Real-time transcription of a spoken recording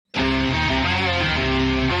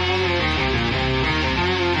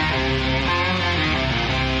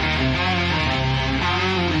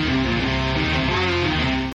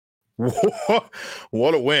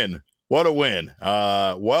What a win. What a win.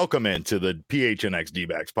 Welcome into the PHNX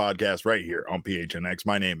D-backs podcast right here on PHNX.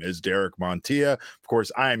 My name is Derek Montilla. Of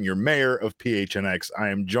course, I am your mayor of PHNX. I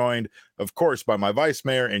am joined, of course, by my vice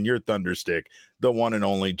mayor and your thunderstick, the one and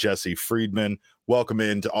only Jesse Friedman. Welcome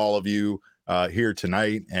in to all of you here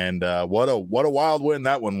tonight. And what a wild win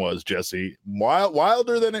that one was, Jesse.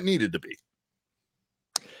 Wilder than it needed to be.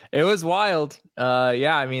 It was wild.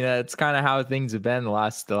 Yeah, I mean, that's kind of how things have been the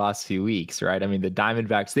last few weeks, right? I mean, the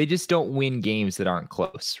Diamondbacks, they just don't win games that aren't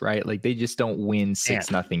close, right? Like they just don't win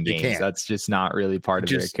 6-0 games. That's just not really part of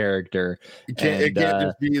their character. It can't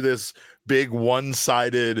just be this big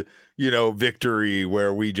one-sided, victory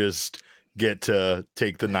where we just get to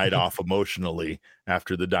take the night off emotionally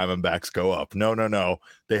after the Diamondbacks go up. No.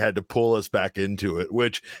 They had to pull us back into it,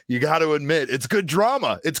 which you got to admit, it's good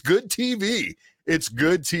drama. It's good TV. It's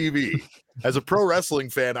good TV. As a pro wrestling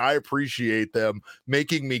fan, I appreciate them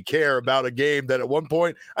making me care about a game that at one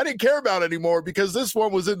point I didn't care about anymore because this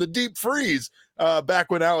one was in the deep freeze back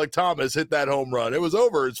when Alek Thomas hit that home run. It was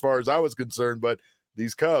over as far as I was concerned, but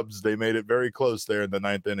these Cubs, they made it very close there in the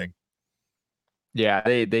ninth inning. Yeah,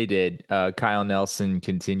 they did. Kyle Nelson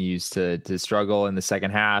continues to struggle in the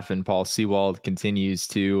second half, and Paul Sewald continues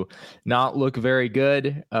to not look very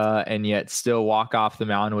good, and yet still walk off the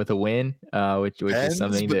mound with a win, which is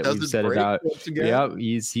something that we've said about. Yeah,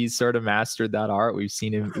 he's sort of mastered that art. We've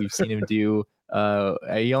seen him do.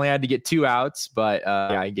 He only had to get 2 outs, but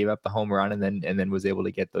he gave up the home run and then was able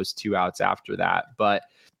to get those 2 outs after that. But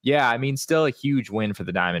yeah, I mean, still a huge win for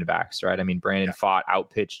the Diamondbacks, right? I mean, Brandon Pfaadt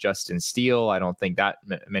outpitched Justin Steele. I don't think that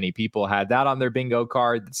many people had that on their bingo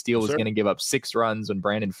card. That Steele was going to give up 6 runs when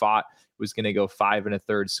Brandon Pfaadt was going to go 5 1/3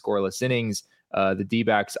 scoreless innings. The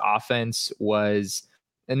D-backs offense was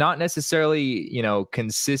not necessarily,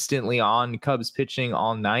 consistently on Cubs pitching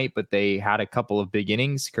all night, but they had a couple of big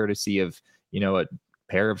innings courtesy of, a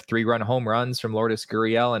pair of 3-run home runs from Lourdes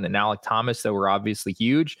Gurriel and Alek Thomas that were obviously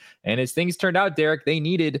huge. And as things turned out, Derek, they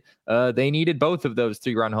needed both of those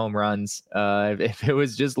 3-run home runs. If it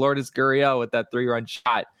was just Lourdes Gurriel with that 3-run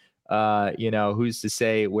shot, who's to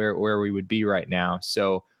say where we would be right now?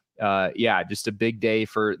 So just a big day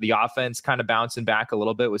for the offense, kind of bouncing back a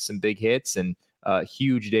little bit with some big hits, and a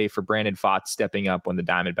huge day for Brandon Pfaadt stepping up when the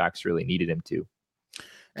Diamondbacks really needed him to.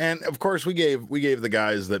 And of course, we gave the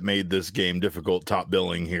guys that made this game difficult top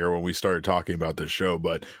billing here when we started talking about this show.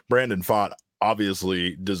 But Brandon Pfaadt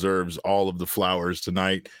obviously deserves all of the flowers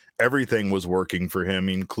tonight. Everything was working for him,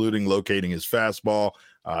 including locating his fastball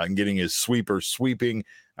and getting his sweeper sweeping.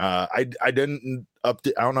 I didn't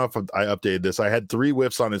update. I don't know if I updated this. I had 3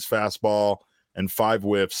 whiffs on his fastball and 5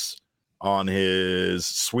 whiffs on his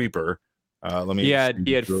sweeper. He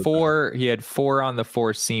had 4. He had 4 on the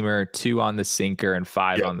 4-seamer, 2 on the sinker, and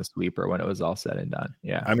 5 on the sweeper when it was all said and done.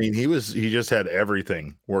 Yeah, I mean, he just had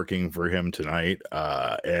everything working for him tonight.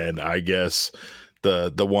 And I guess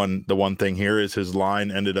the one thing here is his line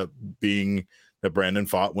ended up being that Brandon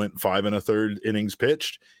Pfaadt went 5 1/3 innings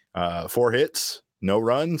pitched, 4 hits, no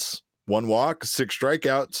runs, 1 walk, 6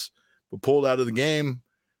 strikeouts, but pulled out of the game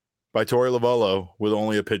by Torey Lovullo with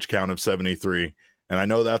only a pitch count of 73. And I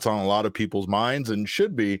know that's on a lot of people's minds and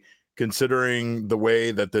should be, considering the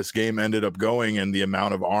way that this game ended up going and the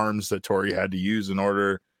amount of arms that Torey had to use in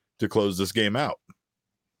order to close this game out.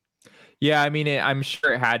 Yeah, I mean, I'm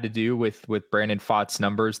sure it had to do with Brandon Pfaadt's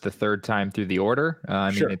numbers the 3rd time through the order.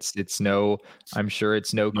 I'm sure it's no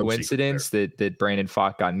coincidence that Brandon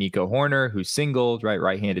Pfaadt got Nico Horner, who singled,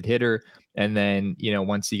 right-handed hitter. And then,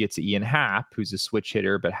 once you get to Ian Happ, who's a switch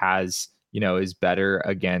hitter, but has, is better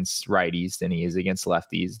against righties than he is against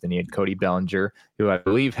lefties. Then he had Cody Bellinger, who I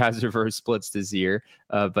believe has reverse splits this year,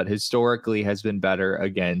 but historically has been better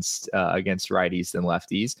against righties than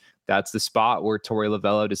lefties. That's the spot where Torey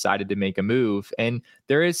Lovullo decided to make a move. And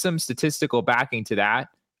there is some statistical backing to that.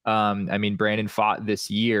 I mean, Brandon Pfaadt this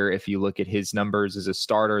year, if you look at his numbers as a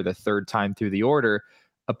starter, the 3rd time through the order,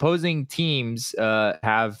 opposing teams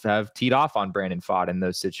have teed off on Brandon Pfaadt in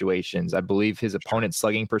those situations. I believe his opponent's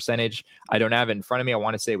slugging percentage, I don't have it in front of me, I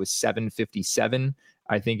want to say it was 757.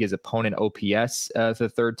 I think his opponent OPS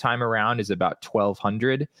the 3rd time around is about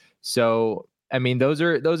 1,200. So I mean, those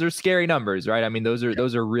are scary numbers, right? I mean, those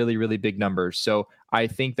are really, really big numbers. So I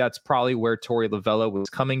think that's probably where Torey Lovullo was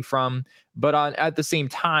coming from. But at the same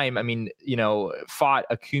time, I mean, Pfaadt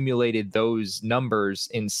accumulated those numbers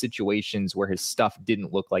in situations where his stuff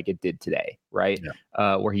didn't look like it did today, right?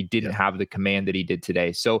 Yeah. Where he didn't have the command that he did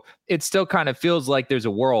today. So it still kind of feels like there's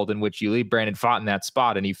a world in which you leave Brandon Pfaadt in that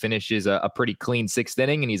spot and he finishes a pretty clean 6th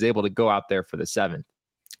inning and he's able to go out there for the 7th.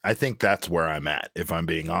 I think that's where I'm at, if I'm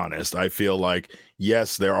being honest. I feel like,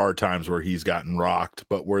 yes, there are times where he's gotten rocked,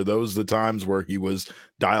 but were those the times where he was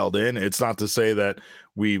dialed in? It's not to say that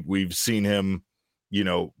we've seen him,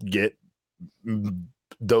 get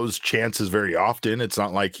those chances very often. It's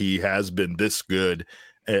not like he has been this good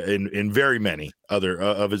in very many other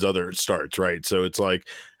of his other starts, right? So it's like,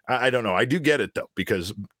 I don't know. I do get it though,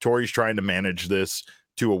 because Torey's trying to manage this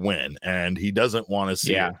to a win, and he doesn't want to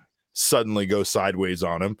see it suddenly go sideways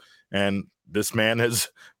on him. And this man has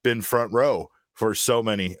been front row for so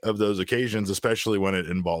many of those occasions, especially when it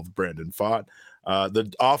involved Brandon Pfaadt.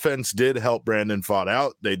 The offense did help Brandon Pfaadt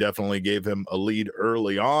out. They definitely gave him a lead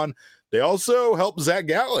early on. They also helped Zach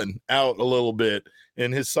Gallen out a little bit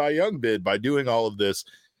in his Cy Young bid by doing all of this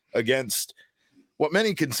against what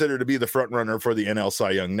many consider to be the front runner for the NL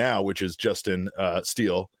Cy Young now, which is Justin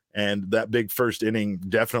Steele. And that big first inning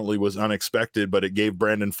definitely was unexpected, but it gave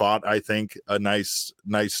Brandon Pfaadt, I think, a nice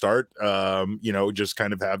start. Just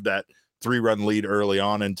kind of have that 3-run lead early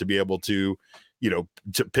on, and to be able to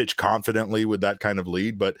pitch confidently with that kind of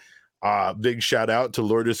lead. But big shout out to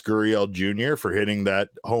Lourdes Gurriel Jr. for hitting that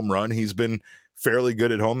home run. He's been fairly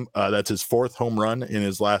good at home. That's his 4th home run in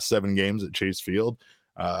his last 7 games at Chase Field.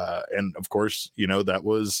 And of course,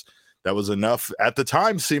 that was enough at the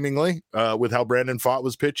time, seemingly, with how Brandon Pfaadt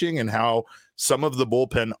was pitching and how some of the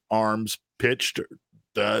bullpen arms pitched.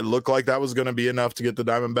 Looked like that was going to be enough to get the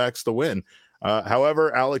Diamondbacks the win.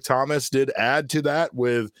 However, Alek Thomas did add to that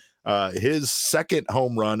with his 2nd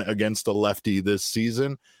home run against a lefty this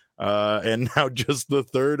season, and now just the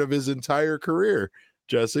 3rd of his entire career,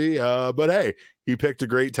 Jesse. But hey, he picked a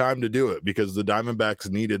great time to do it, because the Diamondbacks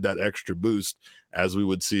needed that extra boost, as we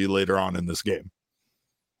would see later on in this game.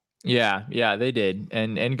 Yeah, they did.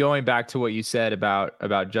 And going back to what you said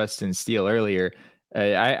about Justin Steele earlier,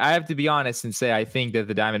 I have to be honest and say I think that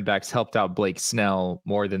the Diamondbacks helped out Blake Snell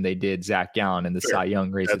more than they did Zach Gallen in the Cy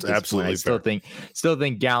Young race. That's at this absolutely point. I still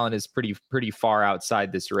think Gallen is pretty far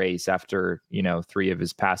outside this race after 3 of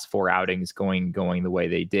his past 4 outings going the way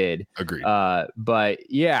they did. Agreed. But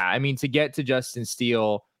yeah, I mean, to get to Justin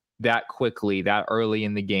Steele that quickly, that early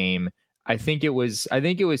in the game, I think it was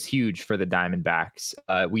huge for the Diamondbacks.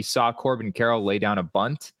 We saw Corbin Carroll lay down a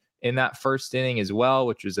bunt in that first inning as well,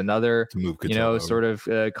 which was another, sort of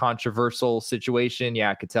controversial situation.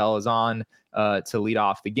 Yeah, Cattell is on to lead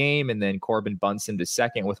off the game, and then Corbin bunts him to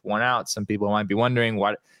second with 1 out. Some people might be wondering,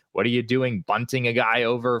 what are you doing bunting a guy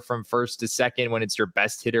over from first to second when it's your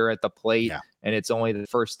best hitter at the plate and it's only the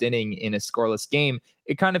first inning in a scoreless game?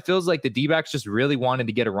 It kind of feels like the D-backs just really wanted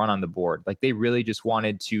to get a run on the board. Like they really just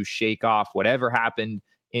wanted to shake off whatever happened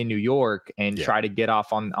in New York and try to get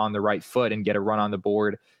off on the right foot and get a run on the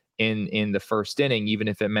board in the first inning, even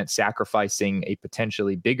if it meant sacrificing a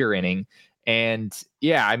potentially bigger inning. And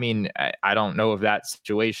yeah, I mean, I don't know if that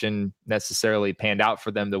situation necessarily panned out for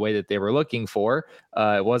them the way that they were looking for.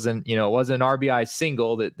 It wasn't an RBI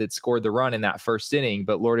single that scored the run in that first inning,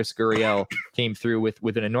 but Lourdes Gurriel came through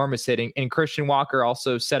with an enormous hitting, and Christian Walker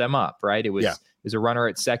also set him up, right? It was a runner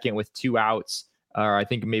at second with 2 outs. Or I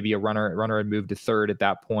think maybe a runner had moved to third at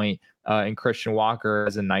that point. And Christian Walker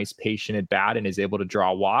has a nice patient at bat and is able to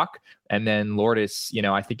draw a walk. And then Lourdes,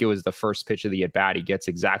 I think it was the first pitch of the at bat, he gets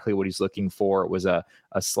exactly what he's looking for. It was a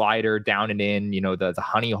slider down and in, the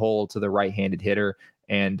honey hole to the right-handed hitter.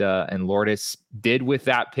 And Lourdes did with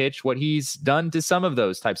that pitch what he's done to some of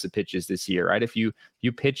those types of pitches this year, right? If you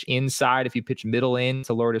pitch inside, if you pitch middle in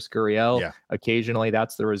to Lourdes Gurriel, occasionally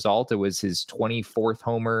that's the result. It was his 24th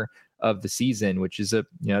homer of the season, which is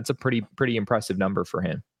it's a pretty impressive number for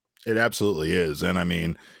him. It absolutely is. And I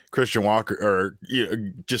mean, Christian Walker, or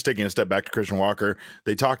just taking a step back to Christian Walker,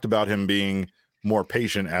 they talked about him being more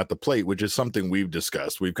patient at the plate, which is something we've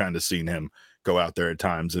discussed. We've kind of seen him go out there at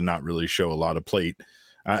times and not really show a lot of plate.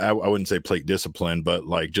 I wouldn't say plate discipline, but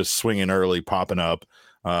like just swinging early, popping up,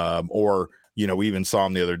 or we even saw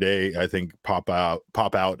him the other day, I think, pop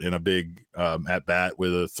out in a big at bat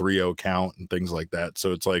with a 3-0 count and things like that.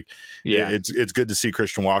 So it's like, it's good to see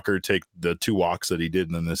Christian Walker take the 2 walks that he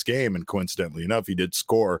did in this game. And coincidentally enough, he did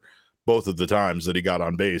score both of the times that he got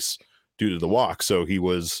on base due to the walk. So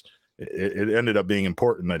it ended up being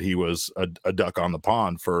important that he was a duck on the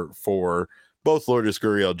pond for both Lourdes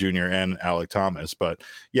Gurriel Jr. and Alek Thomas. But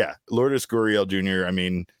yeah, Lourdes Gurriel Jr., I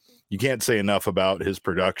mean, you can't say enough about his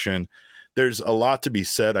production. There's a lot to be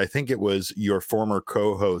said. I think it was your former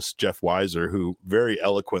co-host, Jeff Weiser, who very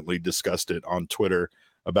eloquently discussed it on Twitter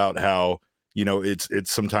about how, it's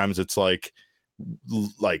sometimes it's like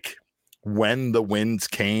when the wins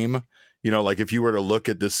came, like if you were to look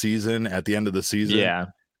at this season at the end of the season,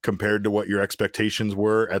 compared to what your expectations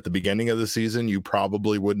were at the beginning of the season, you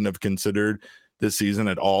probably wouldn't have considered this season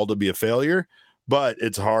at all to be a failure, but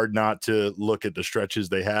it's hard not to look at the stretches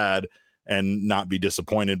they had and not be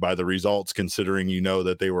disappointed by the results, considering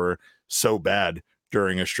that they were so bad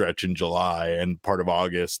during a stretch in July and part of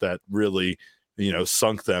August that really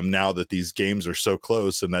sunk them, now that these games are so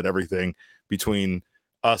close and that everything between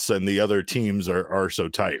us and the other teams are so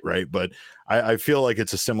tight, right? But I feel like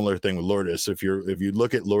it's a similar thing with Lourdes. If you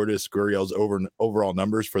look at Lourdes Gurriel's overall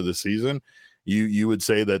numbers for the season, you would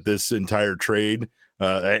say that this entire trade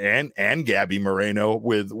and Gabby Moreno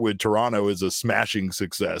with Toronto is a smashing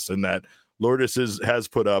success, and that Lourdes has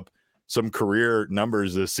put up some career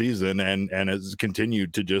numbers this season and has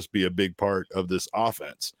continued to just be a big part of this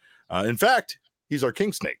offense. In fact, he's our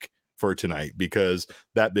king snake for tonight, because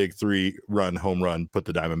that big 3-run home run put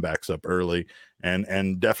the Diamondbacks up early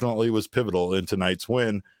and definitely was pivotal in tonight's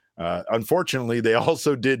win. Unfortunately, they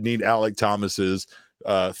also did need Alek Thomas's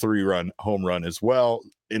 3-run home run as well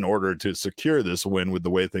in order to secure this win with the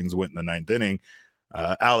way things went in the 9th inning.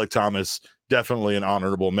 Alek Thomas, definitely an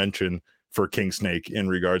honorable mention for King Snake in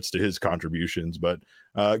regards to his contributions. But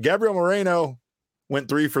Gabriel Moreno went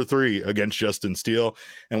 3 for 3 against Justin Steele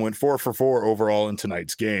and went 4 for 4 overall in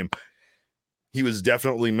tonight's game. He was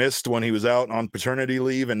definitely missed when he was out on paternity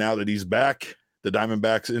leave, and now that he's back, the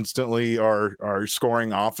Diamondbacks instantly are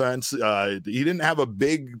scoring offense. He didn't have a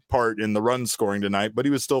big part in the run scoring tonight, but he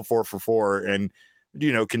was still 4 for 4 and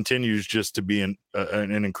continues just to be an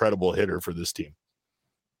incredible hitter for this team.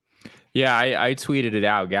 Yeah, I tweeted it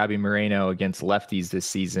out. Gabby Moreno against lefties this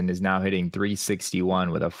season is now hitting .361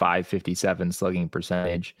 with a .557 slugging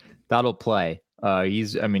percentage. That'll play.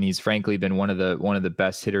 He's frankly been one of the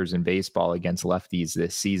best hitters in baseball against lefties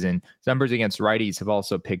this season. His numbers against righties have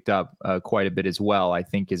also picked up quite a bit as well. I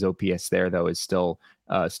think his OPS there, though, is still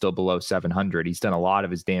below 700. He's done a lot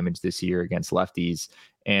of his damage this year against lefties.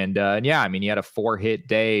 And yeah, I mean, he had a 4-hit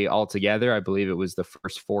day altogether. I believe it was the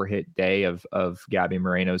first 4-hit day of Gabby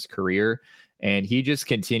Moreno's career. And he just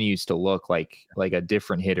continues to look like a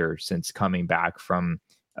different hitter since coming back from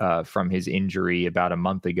his injury about a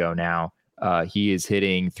month ago now. He is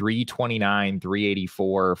hitting .329, .384,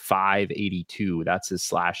 .582. That's his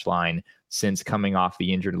slash line since coming off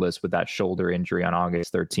the injured list with that shoulder injury on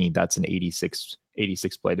August 13th. That's an 86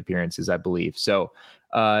 plate appearances, I believe. So,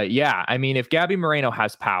 yeah, I mean, if Gabby Moreno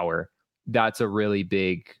has power, that's a really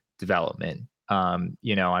big development. I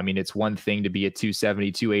mean, it's one thing to be a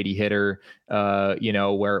 270, 280 hitter,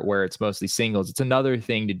 where it's mostly singles. It's another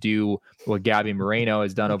thing to do what Gabby Moreno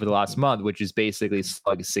has done over the last month, which is basically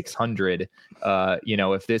slug 600.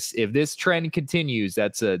 If this trend continues,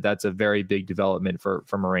 that's a very big development for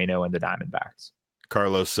Moreno and the Diamondbacks.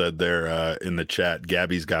 Carlos said there in the chat,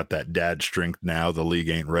 Gabby's got that dad strength now. The league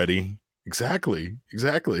ain't ready. Exactly.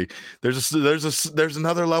 There's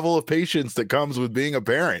another level of patience that comes with being a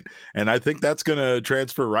parent, and I think that's going to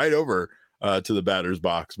transfer right over to the batter's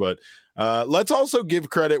box. But let's also give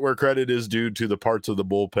credit where credit is due to the parts of the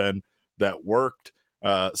bullpen that worked.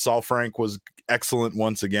 Saul Frank was excellent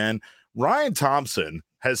once again. Ryan Thompson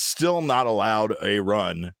has still not allowed a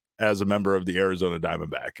run as a member of the Arizona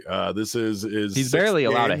Diamondback. This is he's barely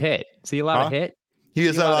allowed a hit. Is he allowed a hit? He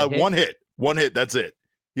is allowed one hit. One hit. That's it.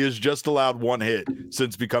 He has just allowed one hit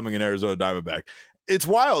since becoming an Arizona Diamondback. It's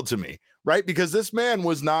wild to me, right? Because this man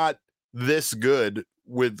was not this good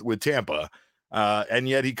with Tampa, and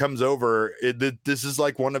yet he comes over. This is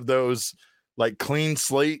like one of those like clean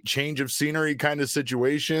slate, change of scenery kind of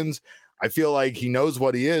situations. I feel like he knows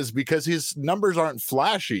what he is because his numbers aren't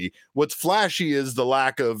flashy. What's flashy is the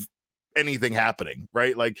lack of anything happening,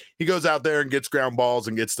 right? Like he goes out there and gets ground balls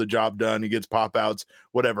and gets the job done. He gets pop outs,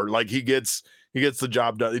 whatever. Like he gets the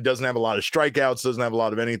job done. He doesn't have a lot of strikeouts, doesn't have a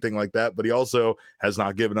lot of anything like that, but he also has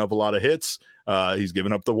not given up a lot of hits. He's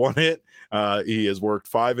given up the one hit. He has worked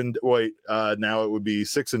 5 and now it would be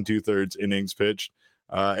 6 2/3 innings pitched.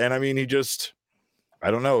 And I mean, I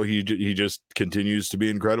don't know. He just continues to be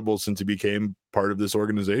incredible since he became part of this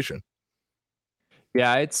organization.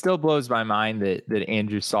 Yeah, it still blows my mind that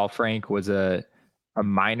Andrew Saalfrank was a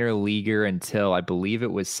minor leaguer until I believe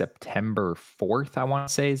it was September 4th, I want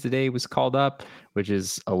to say is the day he was called up, which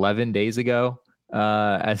is 11 days ago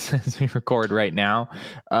as we record right now.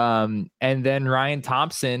 And then Ryan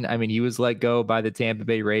Thompson, I mean, he was let go by the Tampa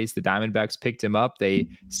Bay Rays. The Diamondbacks picked him up. They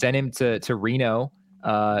sent him to Reno.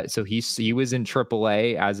 So he was in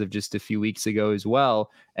AAA as of just a few weeks ago as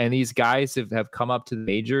well. And these guys have come up to the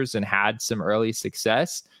majors and had some early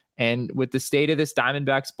success. And with the state of this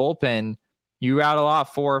Diamondbacks bullpen, you rattle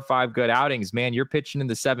off 4 or 5 good outings, man, you're pitching in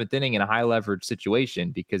the 7th inning in a high leverage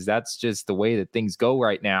situation because that's just the way that things go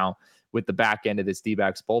right now with the back end of this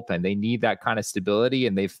D-backs bullpen. They need that kind of stability,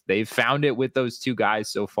 and they've found it with those 2 guys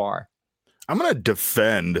so far. I'm going to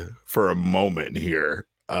defend for a moment here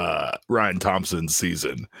Ryan Thompson's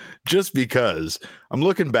season, just because I'm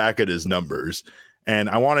looking back at his numbers and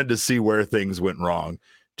I wanted to see where things went wrong.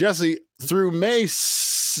 Jesse, through May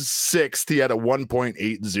 6th, he had a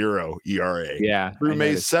 1.80 ERA. Yeah. Through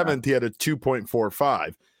May 7th, he had a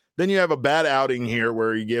 2.45. Then you have a bad outing here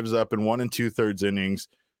where he gives up in 1 2/3 innings,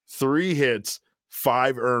 3 hits,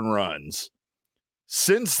 5 earned runs.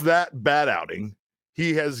 Since that bad outing,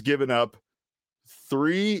 he has given up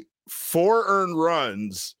 4 earned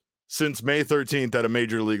runs since May 13th at a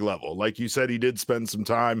major league level. Like you said, he did spend some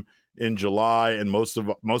time in July and most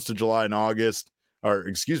of July and August, or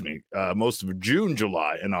excuse me, most of June,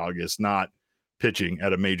 July, and August not pitching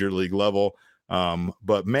at a major league level.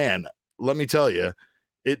 But man, let me tell you,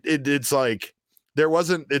 it's like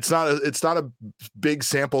it's not a big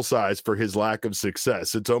sample size for his lack of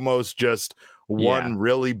success. It's almost just one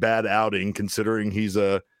really bad outing, considering he's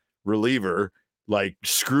a reliever, like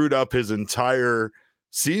screwed up his entire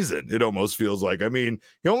season. It almost feels like. I mean,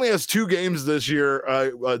 he only has 2 games this year,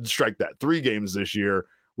 3 games this year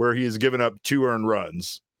where he has given up 2 earned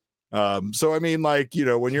runs. So I mean, like, you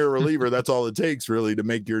know, when you're a reliever, that's all it takes really to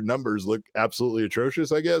make your numbers look absolutely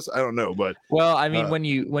atrocious, I guess. I don't know, but well, I mean, when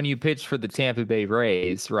you pitch for the Tampa Bay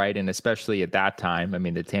Rays, right, and especially at that time, I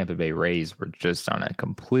mean, the Tampa Bay Rays were just on a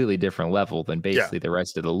completely different level than basically the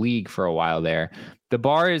rest of the league for a while there. The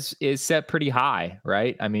bar is set pretty high,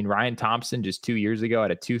 right? I mean, Ryan Thompson just 2 years ago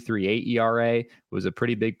had a 2.38 ERA, was a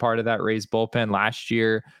pretty big part of that Rays bullpen last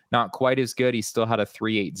year. Not quite as good. He still had a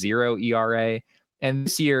 3.80 ERA. And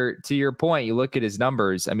this year, to your point, you look at his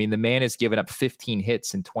numbers. I mean, the man has given up 15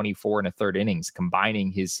 hits in 24 1/3 innings,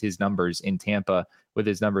 combining his numbers in Tampa with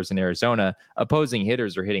his numbers in Arizona. Opposing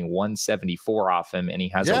hitters are hitting 174 off him, and he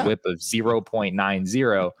has a whip of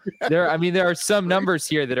 0.90. There are some numbers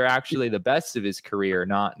here that are actually the best of his career,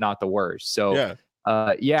 not the worst. So,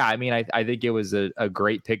 I mean, I think it was a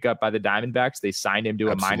great pickup by the Diamondbacks. They signed him to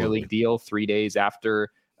a minor league deal 3 days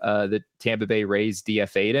after the Tampa Bay Rays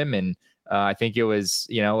DFA'd him, and I think it was,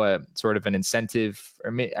 a sort of an incentive,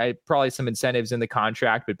 or probably some incentives in the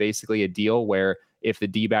contract, but basically a deal where if the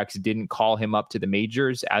D-backs didn't call him up to the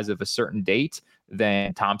majors as of a certain date,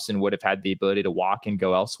 then Thompson would have had the ability to walk and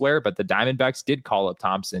go elsewhere. But the Diamondbacks did call up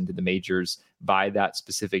Thompson to the majors by that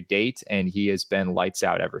specific date, and he has been lights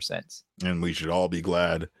out ever since. And we should all be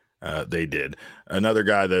glad they did. Another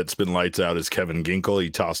guy that's been lights out is Kevin Ginkel. He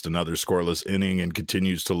tossed another scoreless inning and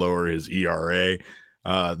continues to lower his ERA.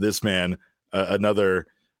 This man, another,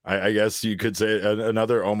 I guess you could say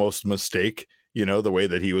another almost mistake, the way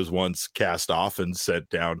that he was once cast off and sent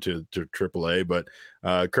down to AAA, but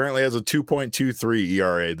currently has a 2.23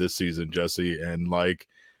 ERA this season, Jesse. And like,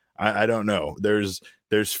 I don't know, there's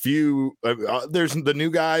few, there's the new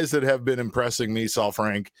guys that have been impressing me, Saul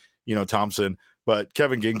Frank, Thompson, but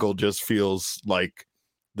Kevin Ginkel just feels like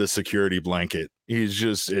the security blanket. It's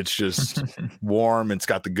just warm. It's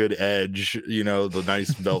got the good edge, the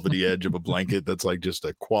nice velvety edge of a blanket. That's like just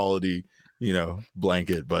a quality,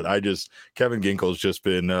 blanket. But Kevin Ginkel's just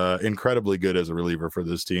been incredibly good as a reliever for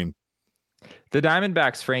this team. The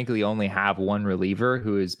Diamondbacks, frankly, only have one reliever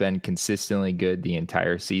who has been consistently good the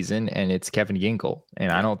entire season, and it's Kevin Ginkel.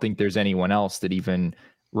 And I don't think there's anyone else that even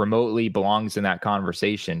remotely belongs in that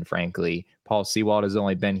conversation, frankly. Paul Sewald has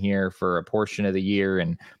only been here for a portion of the year,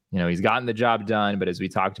 and he's gotten the job done, but as we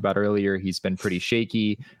talked about earlier, he's been pretty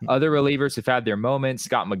shaky. Other relievers have had their moments.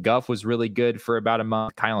 Scott McGough was really good for about a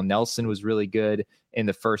month. Kyle Nelson was really good in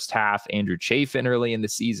the first half. Andrew Chafin early in the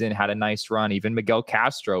season had a nice run. Even Miguel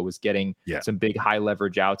Castro was getting some big high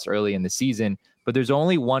leverage outs early in the season. But there's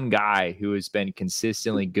only one guy who has been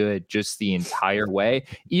consistently good just the entire way,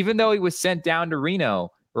 even though he was sent down to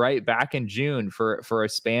Reno right back in June for a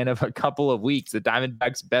span of a couple of weeks. The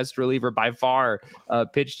Diamondbacks' best reliever by far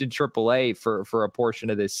pitched in AAA for a portion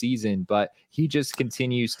of this season, but he just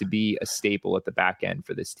continues to be a staple at the back end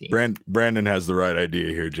for this team. Brandon has the right idea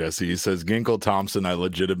here, Jesse. He says, Ginkel, Thompson, I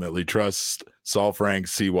legitimately trust. Saul Frank,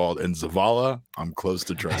 Sewald, and Zavala, I'm close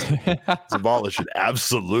to trusting. Zavala should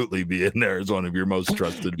absolutely be in there as one of your most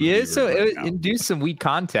trusted. Yeah, so do some weak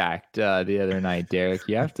contact the other night, Derek.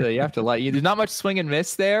 You have to let you. There's not much swing and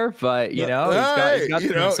miss there, but you got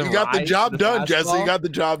the job done, Jesse. You got the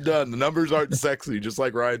job done. The numbers aren't sexy, just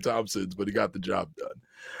like Ryan Thompson's, but he got the job done.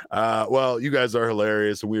 Well, you guys are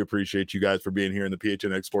hilarious, and we appreciate you guys for being here in the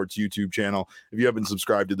PHNX Sports YouTube channel. If you haven't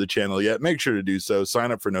subscribed to the channel yet, make sure to do so.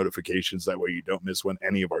 Sign up for notifications. That way you don't miss when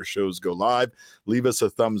any of our shows go live. Leave us a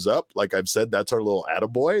thumbs up. Like I've said, that's our little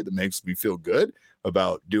attaboy that makes me feel good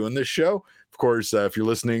about doing this show. Of course, if you're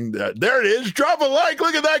listening, there it is. Drop a like.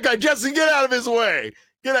 Look at that guy. Jesse, get out of his way.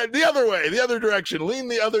 Get out the other way, the other direction. Lean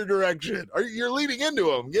the other direction. You're leaning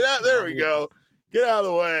into him. Get out. There we go. Get out of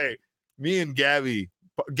the way. Me and Gabby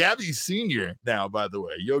Senior now, by the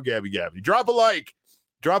way. Yo, Gabby. Drop a like.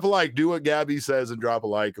 Do what Gabby says and drop a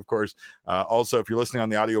like. Of course, also, if you're listening on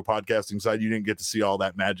the audio podcasting side, you didn't get to see all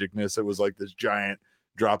that magicness. It was like this giant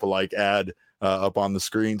drop a like ad up on the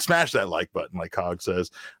screen. Smash that like button, like Hog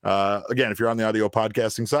says. Again, if you're on the audio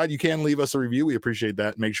podcasting side, you can leave us a review. We appreciate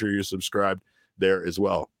that. Make sure you're subscribed there as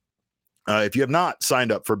well. If you have not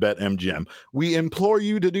signed up for BetMGM, we implore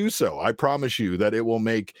you to do so. I promise you that it will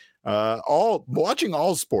make watching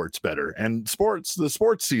all sports better. And the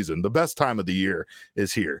sports season, the best time of the year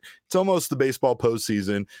is here. It's almost the baseball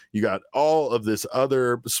postseason. You got all of this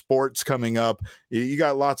other sports coming up. You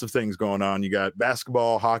got lots of things going on. You got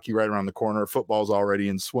basketball, hockey right around the corner. Football's already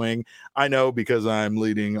in swing. I know because I'm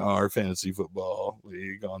leading our fantasy football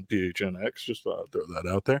league on PHNX. Just throw that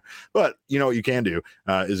out there. But you know what you can do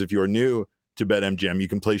is if you're new to BetMGM, you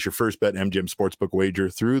can place your first BetMGM Sportsbook wager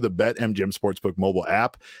through the BetMGM Sportsbook mobile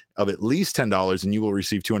app of at least $10, and you will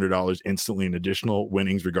receive $200 instantly in additional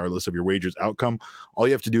winnings, regardless of your wager's outcome. All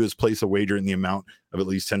you have to do is place a wager in the amount of at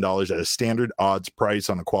least $10 at a standard odds price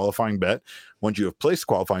on a qualifying bet. Once you have placed a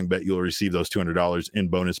qualifying bet, you'll receive those $200 in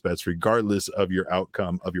bonus bets, regardless of your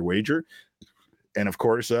outcome of your wager. And of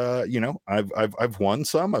course, I've won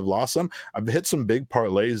some, I've lost some, I've hit some big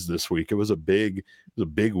parlays this week. It was a big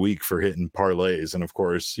week for hitting parlays. And of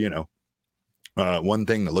course, one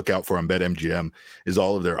thing to look out for on BetMGM is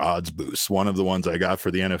all of their odds boosts. One of the ones I got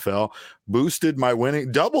for the NFL boosted my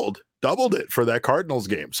winning, doubled it for that Cardinals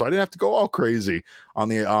game. So I didn't have to go all crazy on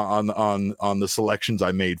the selections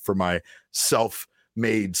I made for my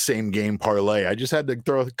self-made same game parlay. I just had to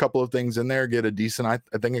throw a couple of things in there, get a decent, I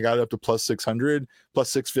think I got it up to plus 600, plus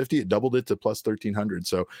 650. It doubled it to plus 1300.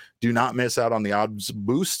 So do not miss out on the odds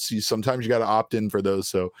boosts. Sometimes you got to opt in for those.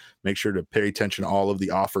 So make sure to pay attention to all of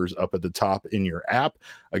the offers up at the top in your app.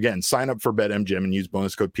 Again, sign up for BetMGM and use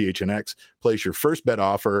bonus code PHNX. Place your first bet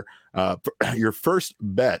offer, your first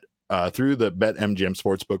bet through the BetMGM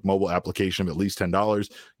Sportsbook mobile application of at least $10.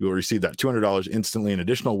 You will receive that $200 instantly in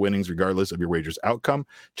additional winnings, regardless of your wager's outcome.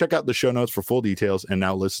 Check out the show notes for full details. And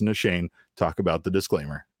now listen to Shane talk about the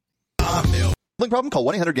disclaimer. Problem? Call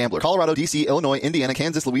 1-800-GAMBLER. Colorado, D.C., Illinois, Indiana,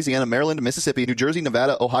 Kansas, Louisiana, Maryland, Mississippi, New Jersey,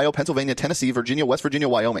 Nevada, Ohio, Pennsylvania, Tennessee, Virginia, West Virginia,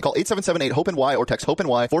 Wyoming. Call 877-8-HOPE-NY or text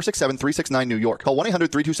HOPE-NY 467-369 New York. Call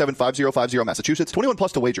 1-800-327-5050 Massachusetts. 21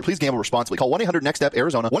 plus to wager. Please gamble responsibly. Call 1-800-NEXT-STEP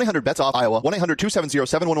Arizona. 1-800-BETS-OFF Iowa.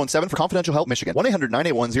 1-800-270-7117 for confidential help Michigan.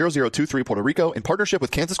 1-800-981-0023 Puerto Rico in partnership with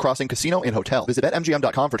Kansas Crossing Casino and Hotel. Visit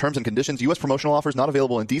BetMGM.com for terms and conditions. U.S. promotional offers not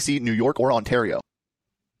available in D.C., New York, or Ontario.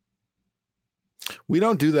 We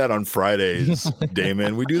don't do that on Fridays,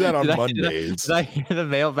 Damon. We do that on Mondays. Did I hear the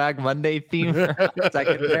Mailbag Monday theme for a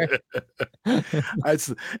second there?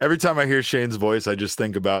 Every time I hear Shane's voice, I just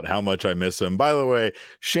think about how much I miss him. By the way,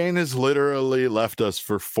 Shane has literally left us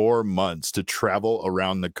for 4 months to travel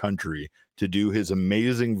around the country to do his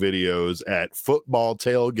amazing videos at football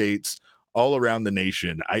tailgates all around the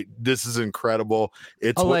nation. This is incredible.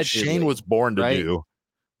 It's allegedly what Shane was born to do.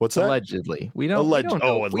 What's that? Allegedly. We don't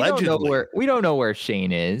know where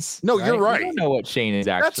Shane is. No, right? You're right. We don't know what Shane is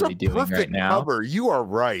actually doing right now. Cover. You are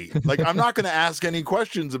right. Like, I'm not going to ask any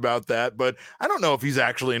questions about that, but I don't know if he's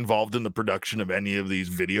actually involved in the production of any of these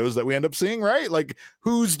videos that we end up seeing, right? Like,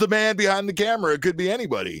 who's the man behind the camera? It could be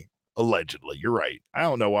anybody. Allegedly. You're right. I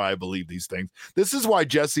don't know why I believe these things. This is why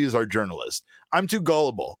Jesse is our journalist. I'm too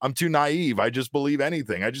gullible. I'm too naive. I just believe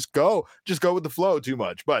anything. I just go with the flow too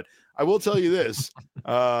much. But I will tell you this.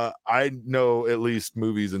 I know at least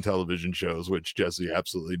movies and television shows, which Jesse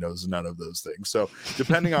absolutely knows none of those things. So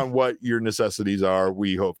depending on what your necessities are,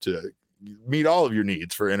 we hope to meet all of your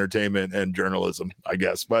needs for entertainment and journalism, I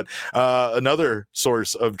guess. But another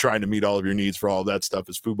source of trying to meet all of your needs for all of that stuff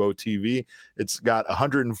is Fubo TV. It's got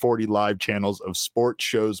 140 live channels of sports,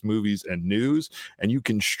 shows, movies, and news. And you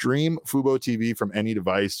can stream Fubo TV from any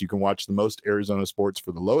device. You can watch the most Arizona sports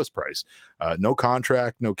for the lowest price. No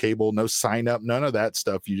contract, no cable, no sign up, none of that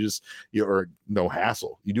stuff. Or no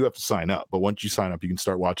hassle. You do have to sign up. But once you sign up, you can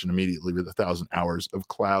start watching immediately with 1,000 hours of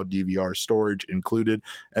cloud DVR storage included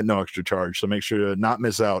at no extra charge. So make sure to not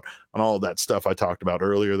miss out on all of that stuff I talked about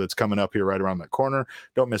earlier that's coming up here right around that corner.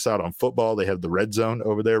 Don't miss out on football. They have the Red Zone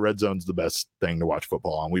over there. Red Zone's the best thing to watch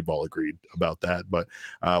football on. We've all agreed about that. But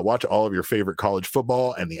watch all of your favorite college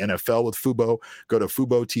football and the NFL with Fubo. Go to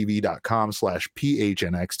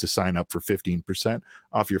FuboTV.com/PHNX to sign up for 15%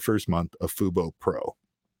 off your first month of Fubo Pro.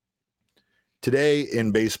 today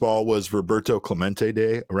in baseball was Roberto Clemente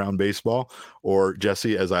Day around baseball, or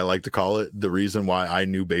Jesse, as I like to call it, the reason why I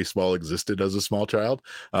knew baseball existed as a small child,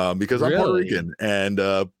 because I'm Puerto Really? Rican, and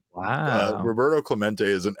Wow. Roberto Clemente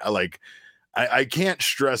is I can't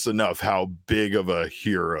stress enough how big of a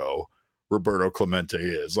hero Roberto Clemente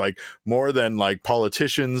is. Like, more than like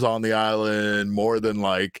politicians on the island, more than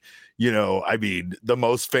like, I mean, the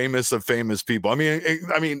most famous of famous people. I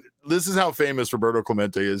mean, this is how famous Roberto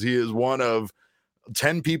Clemente is. He is one of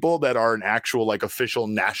 10 people that are an actual like official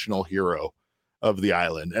national hero of the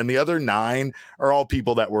island, and the other 9 are all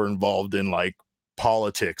people that were involved in like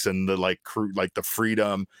politics and the like like the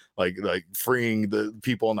freedom, like freeing the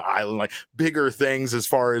people on the island, like bigger things as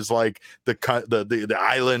far as like the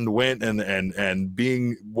island went, and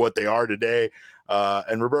being what they are today.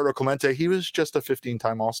 And Roberto Clemente, he was just a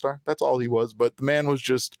 15-time All-Star. That's all he was. But the man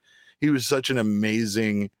was he was such an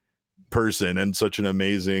amazing person and such an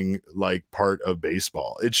amazing like part of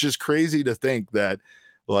baseball. It's just crazy to think that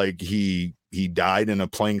like he died in a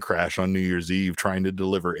plane crash on New Year's Eve trying to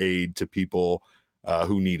deliver aid to people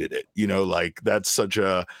who needed it. Like that's such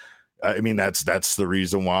a, I mean, that's the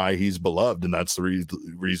reason why he's beloved, and that's the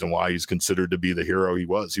reason why he's considered to be the hero he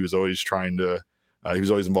was. He was always trying to he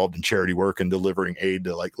was always involved in charity work and delivering aid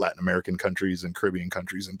to like Latin American countries and Caribbean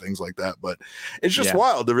countries and things like that. But it's just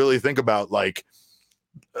wild to really think about, like,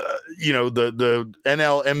 the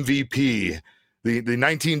NL MVP, the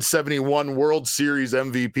 1971 World Series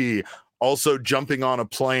MVP, also jumping on a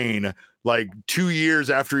plane like 2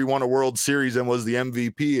 years after he won a World Series and was the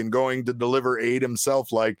MVP, and going to deliver aid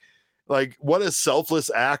himself. Like what a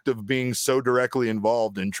selfless act of being so directly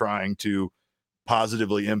involved in trying to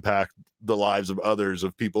positively impact the lives of others,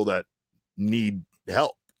 of people that need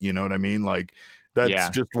help. You know what I mean? Like,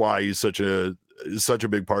 that's just why he's such a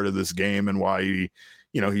big part of this game, and why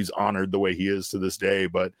he's honored the way he is to this day.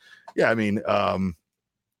 But yeah, I mean,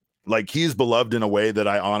 like, he's beloved in a way that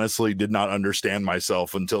I honestly did not understand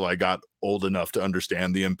myself until I got old enough to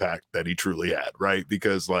understand the impact that he truly had. Right.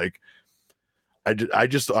 Because like, I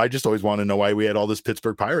just always want to know why we had all this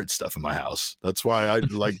Pittsburgh Pirates stuff in my house. That's why I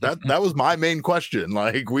like that was my main question.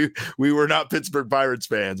 Like, we were not Pittsburgh Pirates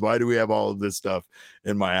fans. Why do we have all of this stuff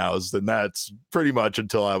in my house? And that's pretty much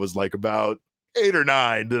until I was like about 8 or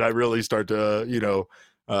 9 did I really start to,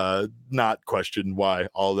 not question why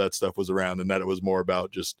all that stuff was around, and that it was more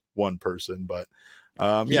about just one person. But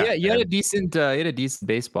yeah, you had a decent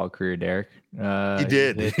baseball career, Derek. He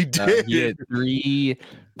did. He hit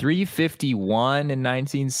 351 in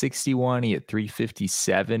 1961. He hit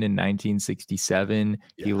 357 in 1967.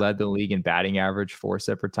 Yeah. He led the league in batting average 4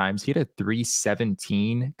 separate times. He had a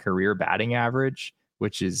 317 career batting average,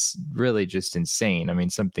 which is really just insane. I mean,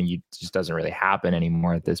 something just doesn't really happen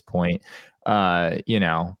anymore at this point.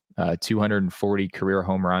 240 career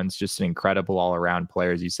home runs, just an incredible all-around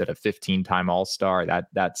player. As you said, a 15-time All-Star.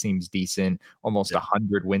 That seems decent. Almost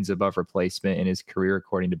 100 wins above replacement in his career,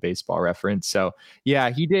 according to Baseball Reference. So yeah,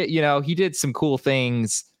 he did some cool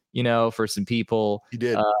things, for some people. He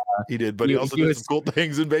did. But he also did some cool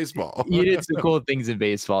things in baseball. He did some cool things in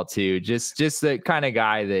baseball too. Just the kind of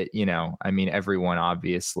guy that, I mean, everyone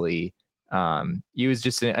obviously, he was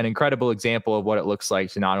just an incredible example of what it looks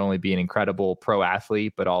like to not only be an incredible pro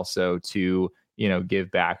athlete, but also to,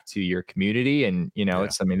 give back to your community. And,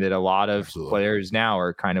 it's something that a lot of players now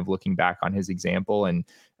are kind of looking back on his example and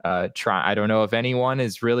I don't know if anyone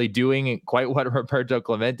is really doing quite what Roberto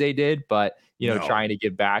Clemente did, but, trying to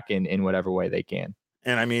give back in whatever way they can.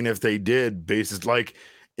 And I mean, if they did, basis like,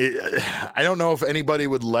 I don't know if anybody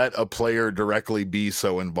would let a player directly be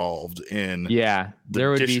so involved in there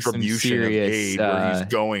would distribution be some serious, of aid, where he's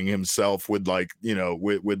going himself with like,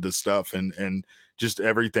 with the stuff and just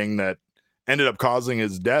everything that ended up causing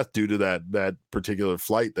his death due to that particular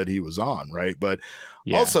flight that he was on. Right. But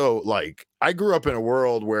also, like, I grew up in a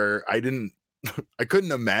world where I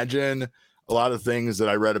couldn't imagine a lot of things that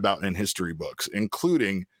I read about in history books,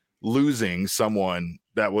 including losing someone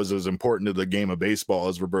that was as important to the game of baseball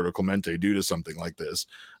as Roberto Clemente due to something like this,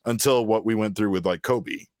 until what we went through with like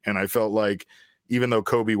Kobe. And I felt like, even though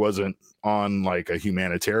Kobe wasn't on like a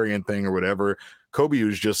humanitarian thing or whatever, Kobe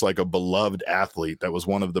was just like a beloved athlete that was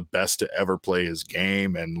one of the best to ever play his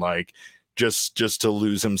game. And like, just to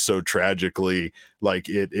lose him so tragically, like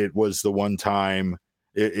it was the one time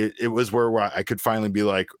it was where I could finally be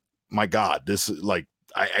like, my God, this is like,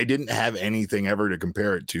 I didn't have anything ever to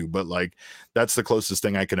compare it to, but like, that's the closest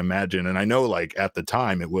thing I can imagine. And I know, like, at the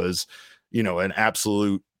time it was, an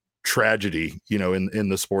absolute tragedy, in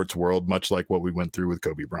the sports world, much like what we went through with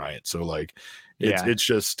Kobe Bryant. So like, it's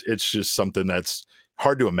just something that's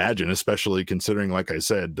hard to imagine, especially considering, like I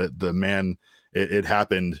said, that the man, it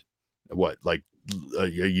happened like a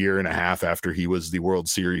year and a half after he was the World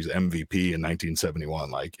Series MVP in 1971.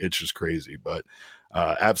 Like, it's just crazy, but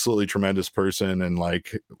absolutely tremendous person, and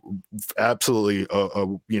like absolutely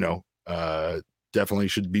definitely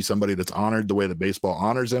should be somebody that's honored the way that baseball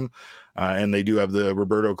honors him. And they do have the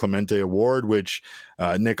Roberto Clemente Award, which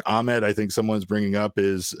Nick Ahmed, I think someone's bringing up,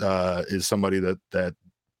 is somebody that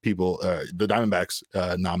people, the Diamondbacks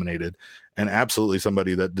nominated, and absolutely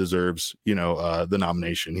somebody that deserves, the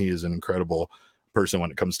nomination. He is an incredible person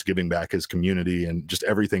when it comes to giving back his community and just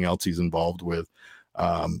everything else he's involved with.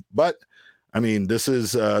 But I mean, this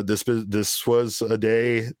was a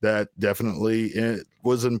day that definitely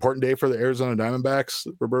was an important day for the Arizona Diamondbacks,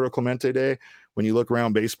 Roberto Clemente Day. When you look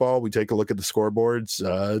around baseball, we take a look at the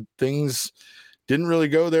scoreboards. Things didn't really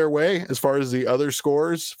go their way as far as the other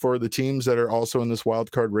scores for the teams that are also in this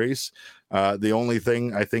wild card race. The only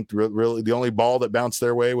thing I think really the only ball that bounced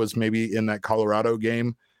their way was maybe in that Colorado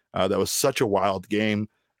game. That was such a wild game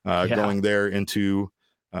going there into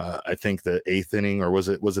I think the 8th inning, or was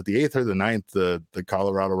it the 8th or the 9th? The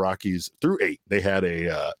Colorado Rockies through 8, they had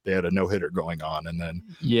a no-hitter going on, and then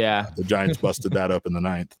the Giants busted that up in the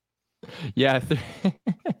 9th. Yeah,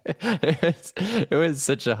 it was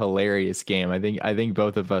such a hilarious game. I think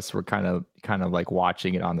both of us were kind of like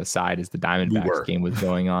watching it on the side as the Diamondbacks game was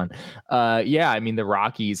going on. I mean, the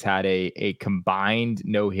Rockies had a combined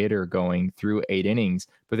no-hitter going through 8 innings,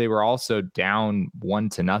 but they were also down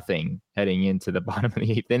 1-0 heading into the bottom of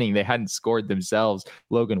the 8th inning. They hadn't scored themselves.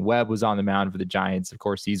 Logan Webb was on the mound for the Giants. Of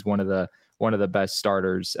course, he's one of the best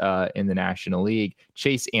starters in the National League.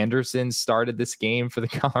 Chase Anderson started this game for the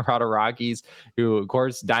Colorado Rockies, who, of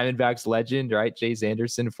course, Diamondbacks legend, right? Chase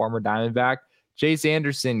Anderson, former Diamondback. Chase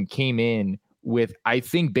Anderson came in with, I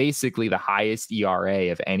think, basically the highest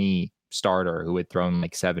ERA of any starter who had thrown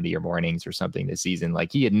like 70 or more innings or something this season.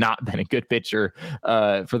 Like, he had not been a good pitcher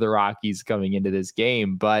for the Rockies coming into this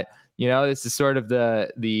game. But, this is sort of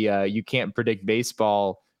the you can't predict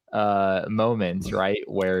baseball moments, right,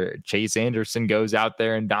 where Chase Anderson goes out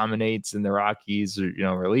there and dominates, and the Rockies,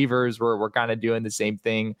 relievers were kind of doing the same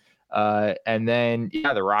thing. And then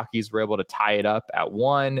the Rockies were able to tie it up at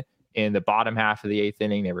 1 in the bottom half of the 8th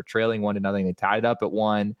inning. They were trailing 1-0. They tied it up at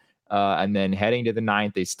 1. And then heading to the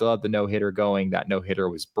 9th, they still had the no-hitter going. That no-hitter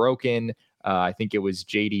was broken. I think it was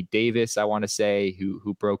JD Davis, I want to say,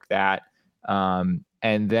 who broke that. And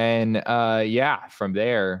then from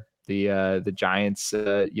there, the Giants,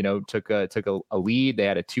 took a lead. They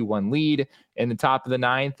had a 2-1 lead in the top of the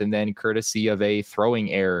 9th, and then courtesy of a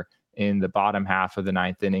throwing error in the bottom half of the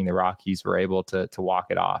 9th inning, the Rockies were able to walk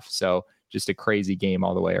it off. So just a crazy game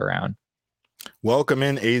all the way around. Welcome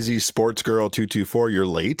in, AZ Sports Girl 224. You're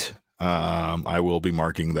late. I will be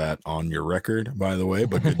marking that on your record, by the way,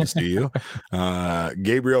 but good to see you.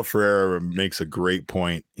 Gabriel Ferreira makes a great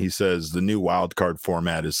point. He says the new wild card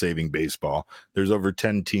format is saving baseball. There's over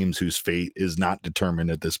 10 teams whose fate is not determined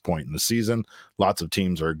at this point in the season. Lots of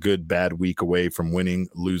teams are a good, bad week away from winning,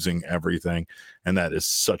 losing everything. And that is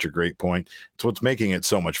such a great point. It's what's making it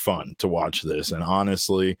so much fun to watch this. And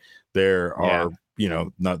honestly, there are,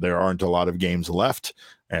 there aren't a lot of games left.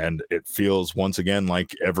 And it feels once again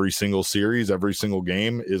like every single series, every single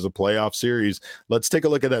game is a playoff series. Let's take a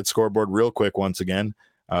look at that scoreboard real quick once again,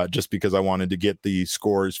 just because I wanted to get the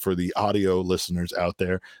scores for the audio listeners out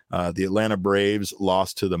there. The Atlanta Braves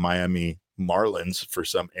lost to the Miami Marlins for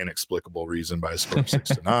some inexplicable reason by a score of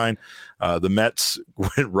 6-9. The Mets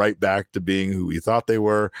went right back to being who we thought they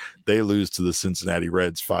were. They lose to the Cincinnati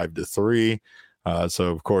Reds 5-3.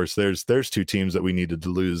 So of course there's 2 teams that we needed to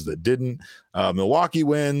lose that didn't. Milwaukee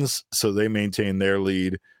wins, so they maintain their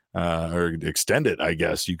lead, or extend it, I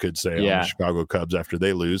guess you could say, on the Chicago Cubs after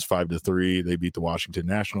they lose 5-3. They beat the Washington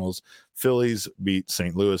Nationals. Phillies beat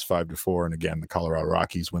St. Louis 5-4, and again the Colorado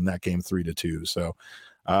Rockies win that game 3-2. So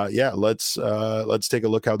let's take a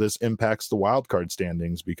look how this impacts the wild card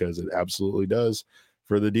standings, because it absolutely does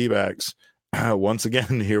for the D-backs. Once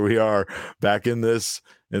again, here we are back in this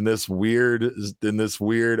weird,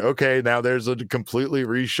 okay, now there's a completely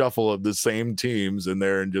reshuffle of the same teams, and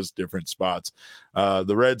they're in just different spots.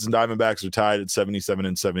 The Reds and Diamondbacks are tied at 77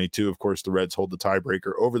 and 72. Of course, the Reds hold the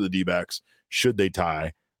tiebreaker over the D-backs should they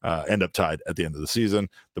end up tied at the end of the season.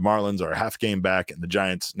 The Marlins are a half game back, and the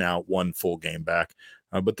Giants now 1 full game back.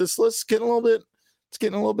 But this list's getting a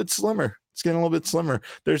little bit slimmer. It's getting a little bit slimmer.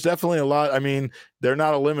 There's definitely a lot. I mean, they're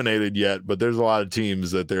not eliminated yet, but there's a lot of teams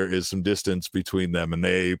that there is some distance between them, and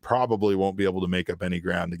they probably won't be able to make up any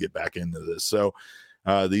ground to get back into this. So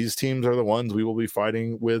these teams are the ones we will be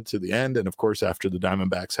fighting with to the end. And of course, after the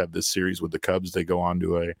Diamondbacks have this series with the Cubs, they go on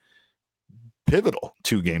to a pivotal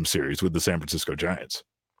 2-game series with the San Francisco Giants.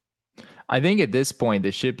 I think at this point,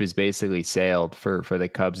 the ship is basically sailed for the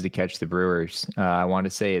Cubs to catch the Brewers. I want to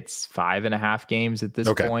say it's 5.5 games at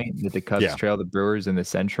this point that the Cubs trail the Brewers in the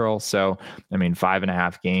Central. So, I mean,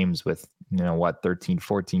 5.5 games with, 13,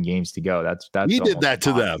 14 games to go. That's we did that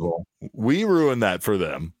impossible. to them. We ruined that for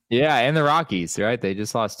them. Yeah, and the Rockies, right? They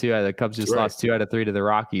just lost the Cubs just lost 2 out of 3 to the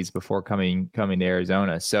Rockies before coming to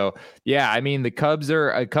Arizona. So, yeah, I mean, the Cubs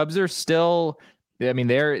are still, I mean,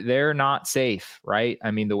 they're not safe, right?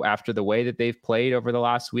 I mean, after the way that they've played over the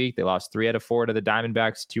last week, they lost 3 out of 4 to the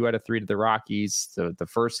Diamondbacks, 2 out of 3 to the Rockies. So the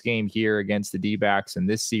first game here against the D-backs in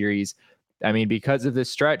this series, I mean, because of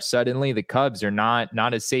this stretch, suddenly the Cubs are not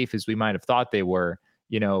as safe as we might have thought they were,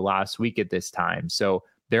 last week at this time. So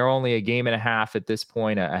they're only a game and a half at this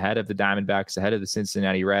point ahead of the Diamondbacks, ahead of the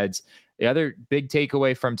Cincinnati Reds. The other big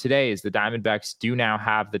takeaway from today is the Diamondbacks do now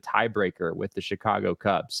have the tiebreaker with the Chicago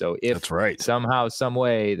Cubs. So if somehow, some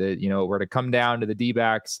way that, were to come down to the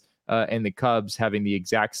D-backs and the Cubs having the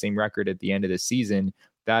exact same record at the end of the season,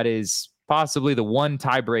 that is possibly the one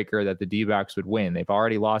tiebreaker that the D-backs would win. They've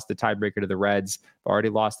already lost the tiebreaker to the Reds, already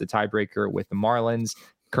lost the tiebreaker with the Marlins.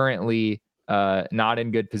 Currently not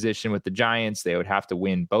in good position with the Giants. They would have to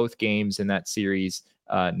win both games in that series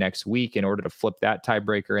next week in order to flip that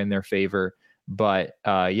tiebreaker in their favor. But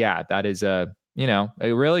that is it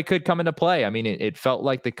really could come into play. I mean, it felt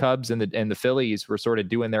like the Cubs and the Phillies were sort of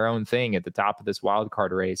doing their own thing at the top of this wild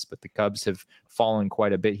card race, but the Cubs have fallen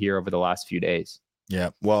quite a bit here over the last few days.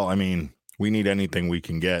 Yeah. Well, I mean, we need anything we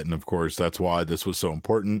can get. And of course, that's why this was so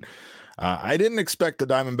important. I didn't expect the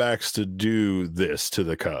Diamondbacks to do this to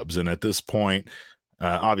the Cubs. And at this point,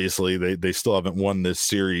 obviously, they still haven't won this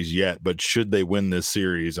series yet. But should they win this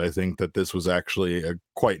series, I think that this was actually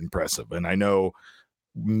quite impressive. And I know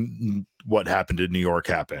what happened in New York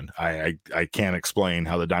happened. I can't explain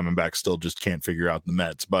how the Diamondbacks still just can't figure out the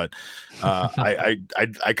Mets. But I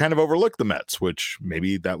kind of overlooked the Mets, which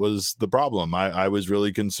maybe that was the problem. I was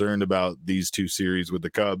really concerned about these two series with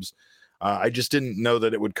the Cubs. I just didn't know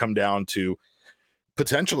that it would come down to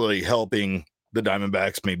potentially helping the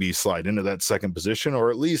Diamondbacks maybe slide into that second position,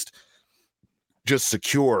 or at least just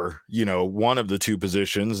secure, one of the two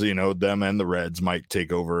positions, them and the Reds might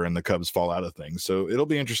take over and the Cubs fall out of things. So it'll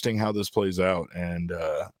be interesting how this plays out. And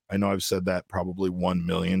I know I've said that probably 1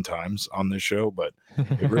 million times on this show, but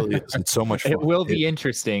it really is. It's so much fun. It will be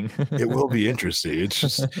interesting. It will be interesting. It's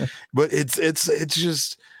just, but it's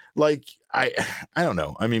just like, I don't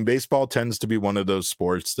know. I mean, baseball tends to be one of those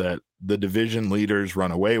sports that the division leaders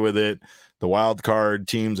run away with it. The wild card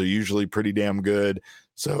teams are usually pretty damn good.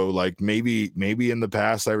 So like maybe in the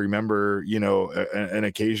past, I remember, an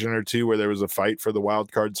occasion or two where there was a fight for the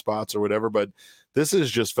wild card spots or whatever, but this has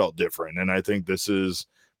just felt different. And I think this is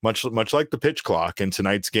much like the pitch clock in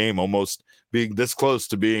tonight's game, almost being this close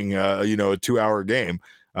to being, a 2-hour game.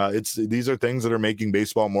 These are things that are making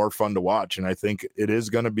baseball more fun to watch. And I think it is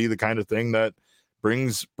going to be the kind of thing that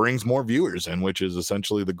brings more viewers in, which is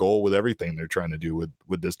essentially the goal with everything they're trying to do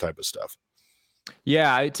with this type of stuff.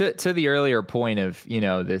 Yeah, to the earlier point of,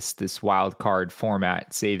 this wild card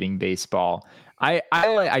format saving baseball.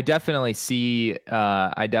 I definitely see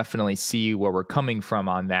where we're coming from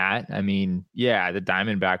on that. I mean, yeah, the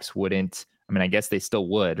Diamondbacks wouldn't. I mean, I guess they still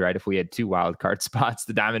would, right? If we had 2 wild card spots,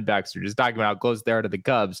 the Diamondbacks are just talking about how close they are to the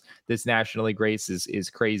Cubs. This National League race is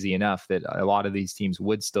crazy enough that a lot of these teams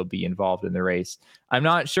would still be involved in the race. I'm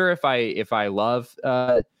not sure if I love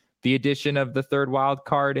the addition of the third wild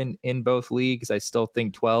card in both leagues. I still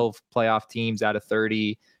think 12 playoff teams out of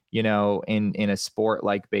 30, in a sport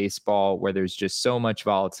like baseball where there's just so much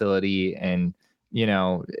volatility and,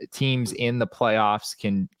 teams in the playoffs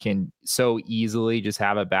can so easily just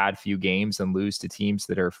have a bad few games and lose to teams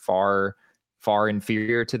that are far, far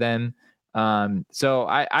inferior to them. So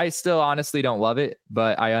I still honestly don't love it,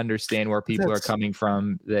 but I understand where people are coming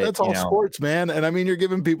from. That's all sports, man. And I mean, you're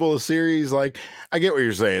giving people a series. Like, I get what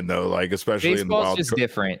you're saying though. Like, especially baseball's in the wild just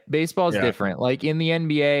different. Baseball's different. Like in the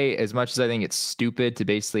NBA, as much as I think it's stupid to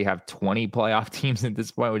basically have 20 playoff teams at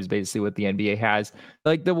this point, which is basically what the NBA has,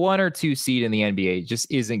 like the 1 or 2 seed in the NBA just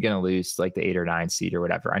isn't going to lose like the 8 or 9 seed or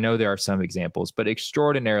whatever. I know there are some examples, but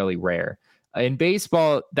extraordinarily rare. In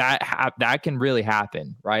baseball, that can really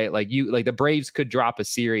happen, right? Like the Braves could drop a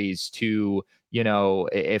series to,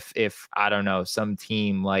 if I don't know, some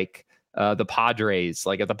team like the Padres.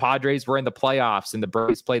 Like if the Padres were in the playoffs and the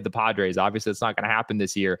Braves played the Padres, obviously it's not going to happen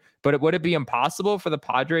this year. But would it be impossible for the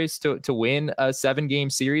Padres to win a 7-game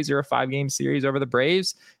series or a 5-game series over the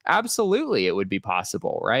Braves? Absolutely, it would be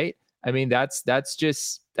possible, right? I mean, that's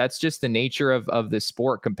just the nature of the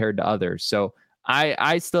sport compared to others. So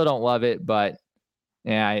I still don't love it, but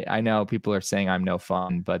Yeah, I know people are saying I'm no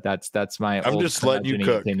fun, but that's my I'm old just letting you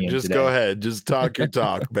cook. Just today. go ahead. Just talk your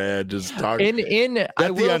talk, man. Just talk. I Bet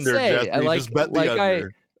the will under, say, Jesse. Just bet the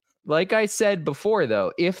under. Like I said before,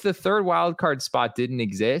 though, if the third wild card spot didn't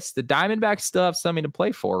exist, the Diamondbacks still have something to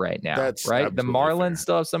play for right now, That's right? The Marlins fair.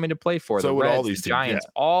 still have something to play for. So the would Reds, all these the teams, Giants,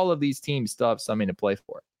 all of these teams still have something to play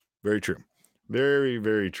for. Very true. Very,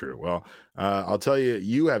 very true. Well, I'll tell you,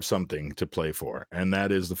 you have something to play for, and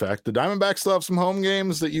that is the fact the Diamondbacks still have some home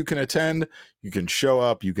games that you can attend. You can show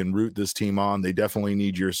up. You can root this team on. They definitely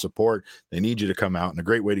need your support. They need you to come out, and a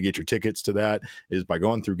great way to get your tickets to that is by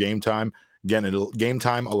going through Game Time. Again, Game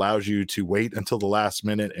Time allows you to wait until the last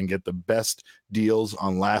minute and get the best deals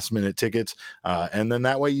on last minute tickets. And then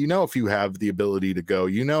that way, if you have the ability to go,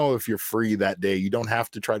 if you're free that day, you don't have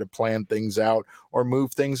to try to plan things out or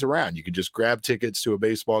move things around. You can just grab tickets to a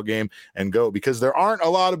baseball game and go, because there aren't a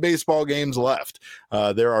lot of baseball games left.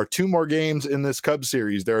 There are 2 more games in this Cubs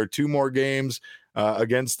series. There are 2 more games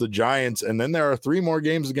against the Giants, and then there are 3 more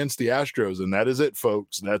games against the Astros, and that is it,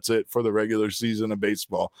 folks. That's it for the regular season of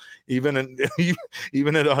baseball. Even at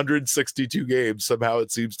 162 games, somehow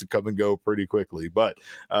it seems to come and go pretty quickly. But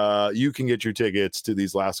you can get your tickets to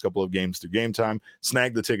these last couple of games through Game Time.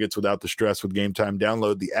 Snag the tickets without the stress with Game Time.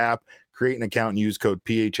 Download the app, create an account, and use code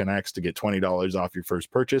PHNX to get $20 off your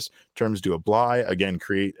first purchase. Terms do apply. Again,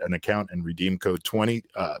 create an account and redeem code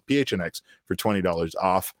PHNX for $20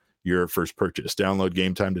 off your first purchase. Download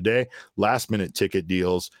Game Time today. Last minute ticket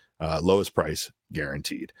deals, lowest price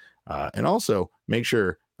guaranteed. And also make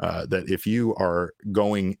sure that if you are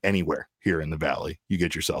going anywhere here in the Valley, you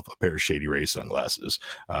get yourself a pair of Shady Rays sunglasses.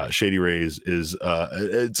 Shady Rays is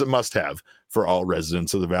it's a must-have for all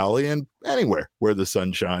residents of the Valley and anywhere where the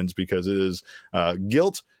sun shines, because it is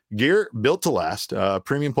gear built to last,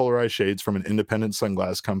 premium polarized shades from an independent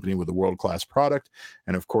sunglass company with a world-class product.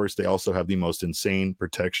 And of course, they also have the most insane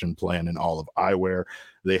protection plan in all of eyewear.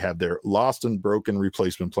 They have their lost and broken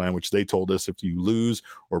replacement plan, which they told us if you lose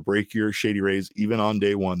or break your Shady Rays, even on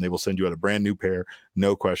day 1, they will send you out a brand new pair,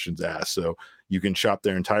 no questions asked. So you can shop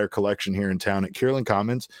their entire collection here in town at Kierland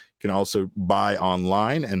Commons. You can also buy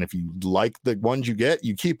online, and if you like the ones you get,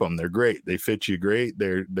 you keep them. They're great. They fit you great.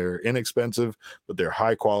 They're inexpensive, but they're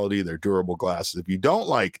high quality. They're durable glasses. If you don't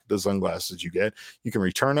like the sunglasses you get, you can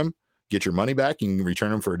return them, get your money back. You can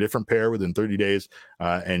return them for a different pair within 30 days,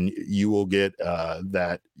 and you will get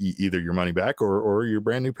either your money back or your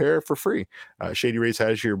brand new pair for free. Shady Rays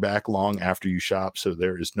has your back long after you shop, so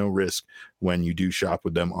there is no risk when you do shop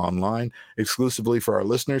with them online. Exclusively for our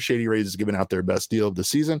listeners, Shady Rays is giving out their best deal of the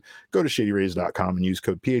season. Go to shadyrays.com and use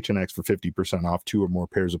code PHNX for 50% off 2 or more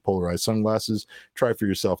pairs of polarized sunglasses. Try for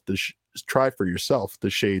yourself the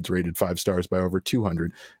shades rated 5 stars by over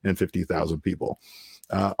 250,000 people.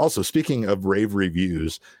 Also, speaking of rave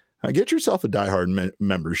reviews, get yourself a Die Hard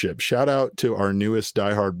membership. Shout out to our newest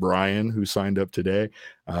Die Hard, Brian, who signed up today.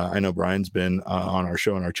 I know Brian's been on our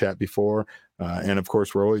show and our chat before. And of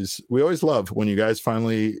course, we always love when you guys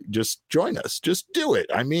finally just join us. Just do it.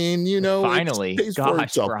 I mean, finally,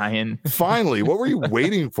 gosh, Brian. Finally, what were you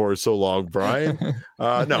waiting for so long, Brian?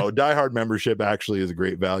 No, Die Hard membership actually is a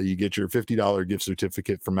great value. You get your $50 gift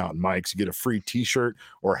certificate from Mountain Mike's. You get a free T-shirt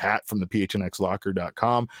or hat from the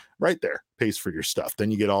phnxlocker.com. Right there, pays for your stuff.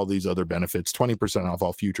 Then you get all these other benefits: 20% off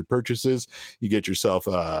all future purchases. You get yourself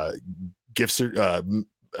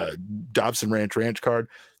Dobson Ranch card.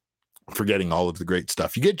 Forgetting all of the great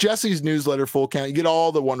stuff. You get Jesse's newsletter full count. You get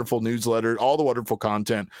all the wonderful newsletter, all the wonderful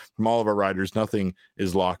content from all of our writers. Nothing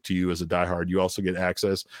is locked to you as a diehard. You also get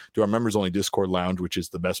access to our members only Discord lounge, which is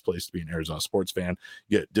the best place to be an Arizona sports fan.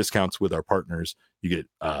 You get discounts with our partners. You get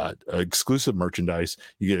exclusive merchandise.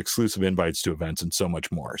 You get exclusive invites to events and so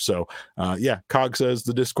much more. So Cog says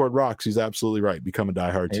the Discord rocks. He's absolutely right. Become a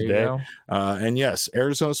diehard today. And yes,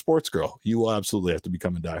 Arizona Sports Girl, you will absolutely have to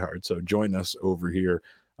become a diehard. So join us over here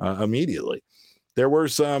immediately. There were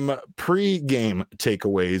some pre-game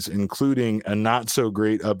takeaways, including a not so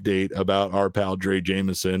great update about our pal Dre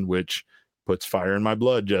Jameson, which puts fire in my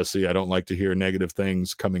blood, Jesse. I don't like to hear negative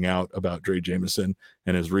things coming out about Dre Jameson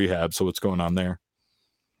and his rehab. So what's going on there?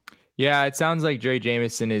 Yeah, it sounds like Dre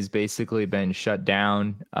Jameson has basically been shut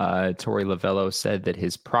down. Torey Lovello said that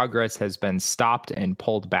his progress has been stopped and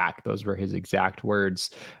pulled back. Those were his exact words.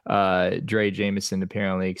 Dre Jameson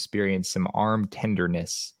apparently experienced some arm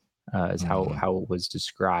tenderness, is how it was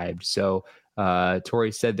described. So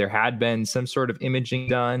Torey said there had been some sort of imaging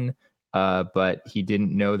done, but he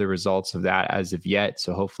didn't know the results of that as of yet.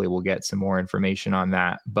 So hopefully we'll get some more information on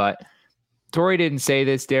that. But Torey didn't say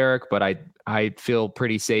this, Derek, but I feel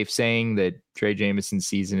pretty safe saying that Dre Jameson's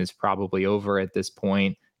season is probably over at this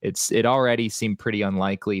point. it already seemed pretty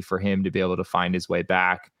unlikely for him to be able to find his way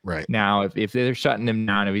back. Right now, if they're shutting him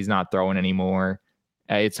down, if he's not throwing anymore,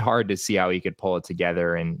 it's hard to see how he could pull it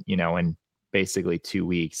together. And in basically 2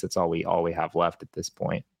 weeks, that's all we have left at this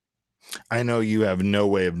point. I know you have no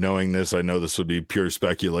way of knowing this. I know this would be pure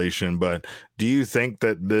speculation, but do you think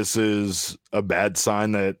that this is a bad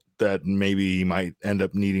sign that maybe he might end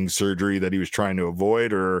up needing surgery that he was trying to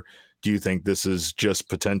avoid? Or do you think this is just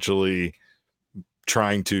potentially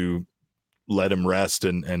trying to let him rest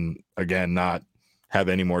and again, not have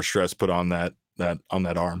any more stress put on that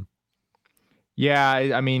arm? Yeah.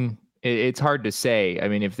 I mean, it's hard to say. I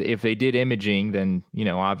mean, if they did imaging, then,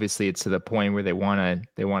 obviously it's to the point where they want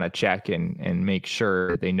to check and make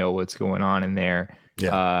sure they know what's going on in there.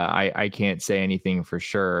 Yeah. I can't say anything for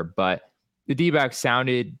sure, but the D-backs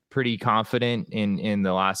sounded pretty confident in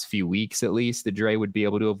the last few weeks, at least, that Dre would be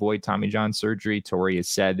able to avoid Tommy John surgery. Torrey has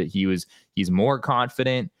said that he's more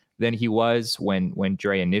confident than he was when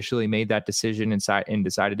Dre initially made that decision and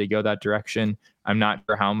decided to go that direction. I'm not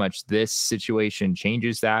sure how much this situation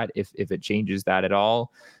changes that, if it changes that at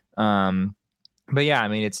all. But yeah, I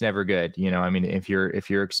mean, it's never good. I mean, if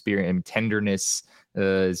you're experiencing tenderness,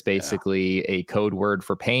 is basically a code word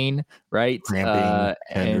for pain, right? Cramping,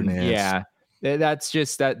 tenderness. And yeah, that's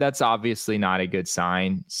just that's obviously not a good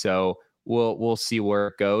sign. So we'll see where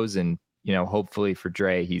it goes, and hopefully for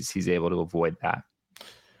Dre, he's able to avoid that.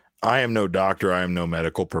 I am no doctor. I am no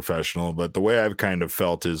medical professional, but the way I've kind of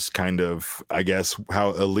felt is kind of, I guess,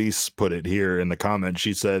 how Elise put it here in the comments.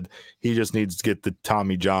 She said he just needs to get the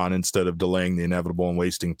Tommy John instead of delaying the inevitable and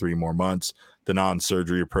wasting 3 more months. The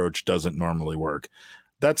non-surgery approach doesn't normally work.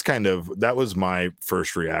 That was my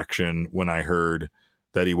first reaction when I heard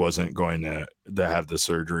that he wasn't going to have the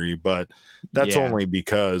surgery. But that's only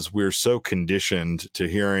because we're so conditioned to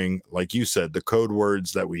hearing, like you said, the code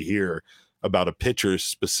words that we hear about a pitcher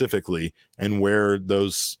specifically and where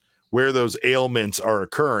those ailments are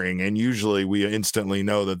occurring. And usually we instantly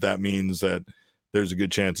know that means that there's a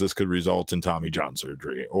good chance this could result in Tommy John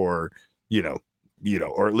surgery or,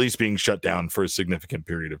 or at least being shut down for a significant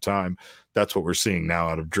period of time. That's what we're seeing now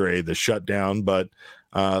out of Dre, the shutdown. But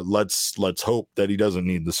let's hope that he doesn't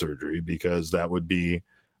need the surgery, because that would be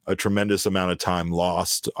a tremendous amount of time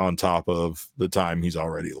lost on top of the time he's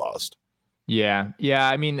already lost. Yeah.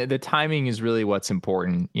 I mean, the timing is really what's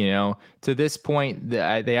important. To this point,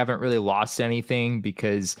 they haven't really lost anything,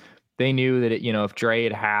 because they knew that if Dre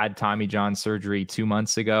had Tommy John surgery 2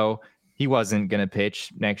 months ago, he wasn't going to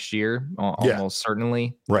pitch next year, almost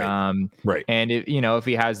certainly. Right. Right. And if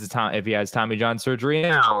he has Tommy John surgery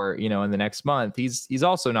now, or in the next month, he's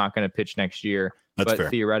also not going to pitch next year. That's but fair.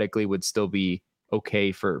 Theoretically would still be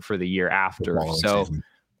okay for the year after. So. Season.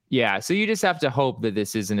 Yeah, so you just have to hope that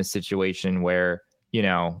this isn't a situation where,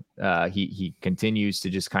 he continues to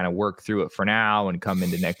just kind of work through it for now and come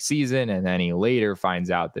into next season, and then he later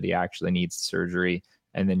finds out that he actually needs surgery.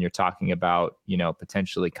 And then you're talking about,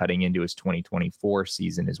 potentially cutting into his 2024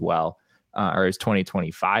 season as well, or his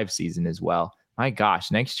 2025 season as well. My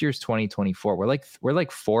gosh, next year's 2024. We're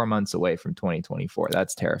like 4 months away from 2024.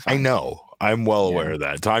 That's terrifying. I know. I'm well aware of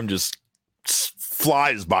that. Time just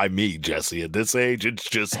flies by me, Jesse. At this age, it's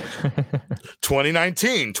just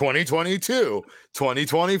 2019, 2022,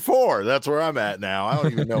 2024. That's where I'm at now. I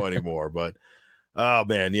don't even know anymore. But oh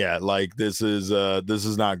man, yeah, like this is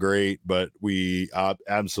not great, but we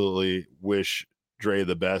absolutely wish Dre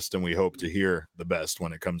the best, and we hope to hear the best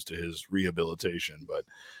when it comes to his rehabilitation.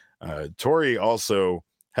 But Torrey also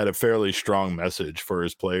had a fairly strong message for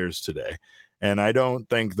his players today, and I don't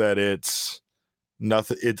think that it's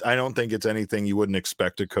nothing. I don't think it's anything you wouldn't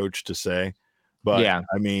expect a coach to say, but yeah,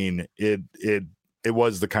 I mean, it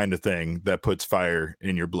was the kind of thing that puts fire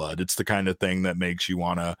in your blood. It's the kind of thing that makes you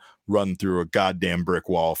want to run through a goddamn brick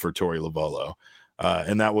wall for Torrey Lovullo.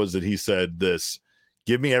 And that was that he said this: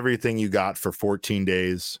 give me everything you got for 14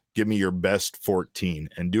 days. Give me your best 14,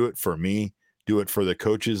 and do it for me. Do it for the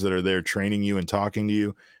coaches that are there training you and talking to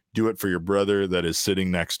you. Do it for your brother that is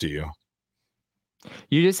sitting next to you.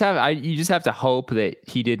 You just have to hope that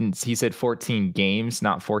he said 14 games,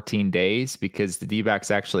 not 14 days, because the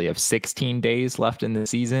D-backs actually have 16 days left in the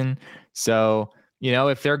season. So,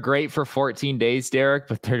 if they're great for 14 days, Derek,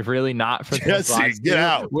 but they're really not for Jesse, get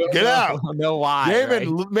out. We'll know why.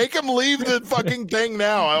 Damon, right? Make him leave the fucking thing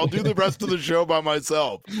now. I'll do the rest of the show by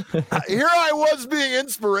myself. Here I was being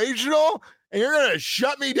inspirational, and you're going to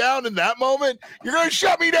shut me down in that moment? You're going to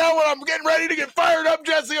shut me down when I'm getting ready to get fired up,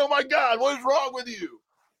 Jesse? Oh my God, what is wrong with you?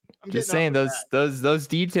 I'm just saying those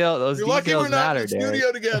details. You're lucky we're not matter, in the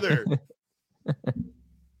studio together.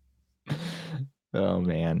 Oh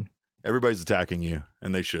man, everybody's attacking you,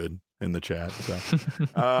 and they should. in the chat.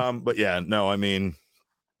 So, but yeah, no, I mean,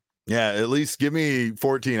 yeah, at least give me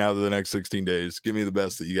 14 out of the next 16 days. Give me the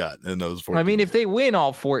best that you got in those 14. I mean, if they win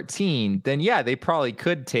all 14, then yeah, they probably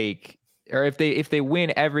could take, or if they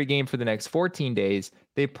win every game for the next 14 days,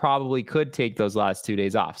 they probably could take those last 2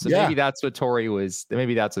 days off. So maybe that's what Torrey was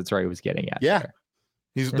getting at. Yeah.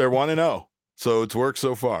 They're 1-0. So it's worked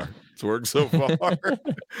so far.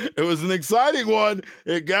 It was an exciting one.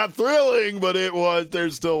 It got thrilling, but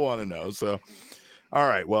there's still 1-0. So, all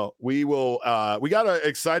right. Well, we got an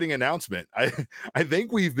exciting announcement. I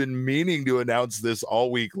think we've been meaning to announce this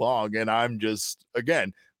all week long. And I'm just,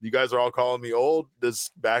 again, you guys are all calling me old.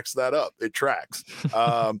 This backs that up. It tracks.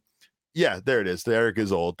 Yeah, there it is. Eric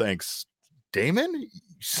is old. Thanks, Damon. You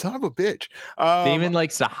son of a bitch. Damon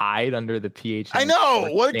likes to hide under the PH. I know.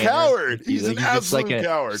 What a coward. He's an absolute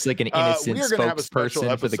coward. Just like an innocent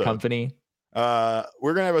spokesperson for the company. We're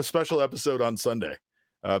going to have a special episode on Sunday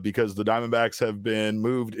because the Diamondbacks have been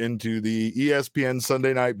moved into the ESPN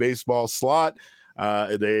Sunday Night Baseball slot.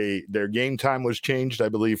 Their game time was changed, I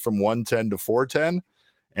believe, from 1:10 to 4:10,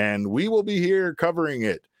 and we will be here covering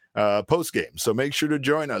it post game. So make sure to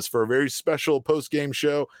join us for a very special post game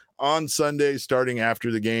show on Sunday, starting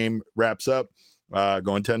after the game wraps up,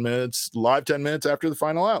 going 10 minutes after the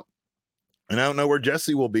final out. And I don't know where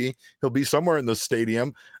Jesse will be. He'll be somewhere in the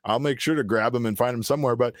stadium. I'll make sure to grab him and find him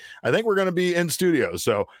somewhere, but I think we're going to be in studio.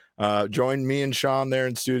 So join me and Sean there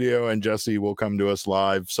in studio, and Jesse will come to us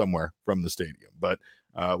live somewhere from the stadium. But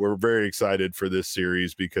we're very excited for this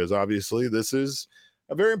series because obviously this is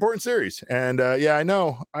a very important series. And yeah, I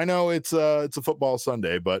know it's a football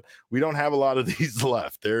Sunday, but we don't have a lot of these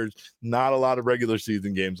left. There's not a lot of regular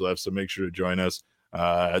season games left. So make sure to join us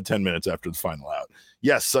 10 minutes after the final out.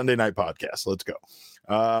 Yes, Sunday night podcast. Let's go.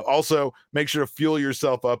 Also, make sure to fuel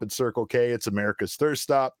yourself up at Circle K. It's America's thirst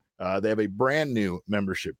stop. They have a brand new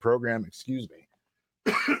membership program. Excuse me.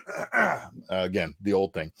 Again, the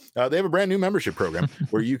old thing. They have a brand new membership program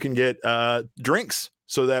where you can get drinks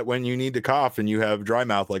so that when you need to cough and you have dry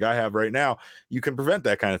mouth like I have right now, you can prevent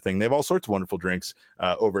that kind of thing. They have all sorts of wonderful drinks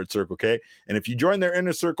over at Circle K. And if you join their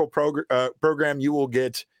Inner Circle program, you will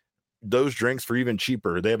get those drinks for even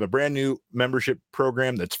cheaper. They have a brand new membership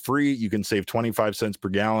program that's free. You can save 25 cents per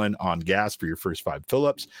gallon on gas for your first 5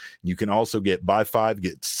 fill-ups. You can also buy 5,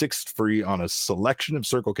 get 6 free on a selection of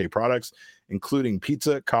Circle K products, including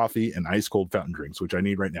pizza, coffee, and ice cold fountain drinks, which I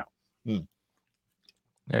need right now.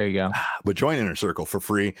 There you go. But join Inner Circle for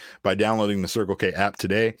free by downloading the Circle K app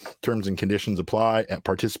today. Terms and conditions apply at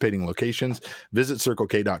participating locations. Visit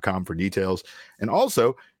CircleK.com for details. And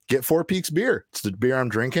also, get Four Peaks beer. It's the beer I'm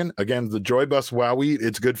drinking. Again, the Joy Bus Wow Wheat.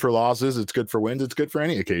 It's good for losses. It's good for wins. It's good for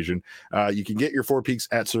any occasion. You can get your Four Peaks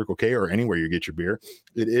at Circle K or anywhere you get your beer.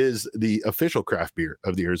 It is the official craft beer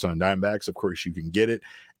of the Arizona Diamondbacks. Of course, you can get it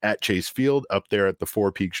at Chase Field up there at the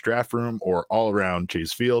Four Peaks draft room or all around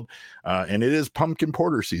Chase Field. And it is pumpkin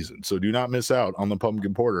porter season. So do not miss out on the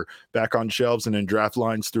pumpkin porter back on shelves and in draft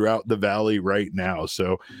lines throughout the valley right now.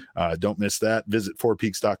 So don't miss that. Visit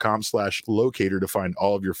fourpeaks.com/locator to find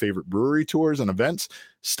all of your favorite brewery tours and events.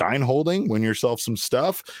 Stein Holding, win yourself some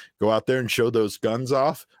stuff. Go out there and show those guns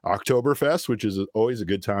off. Oktoberfest, which is always a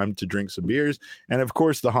good time to drink some beers. And of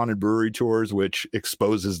course, the Haunted Brewery Tours, which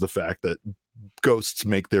exposes the fact that ghosts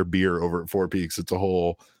make their beer over at Four Peaks. It's a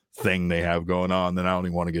whole thing they have going on that I don't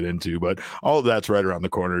even want to get into, but all of that's right around the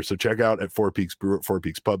corner. So check out at Four Peaks Brew at Four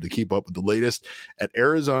Peaks Pub to keep up with the latest at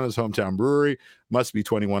Arizona's hometown brewery. Must be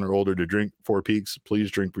 21 or older to drink Four Peaks.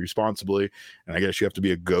 Please drink responsibly. And I guess you have to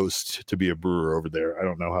be a ghost to be a brewer over there. I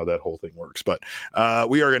don't know how that whole thing works, but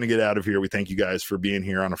we are going to get out of here. We thank you guys for being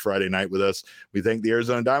here on a Friday night with us. We thank the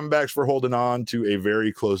Arizona Diamondbacks for holding on to a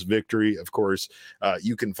very close victory. Of course,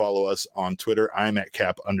 you can follow us on Twitter. I'm at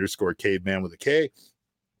Cap_caveman with a K.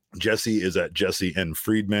 Jesse is at Jesse N.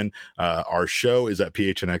 Friedman. Our show is at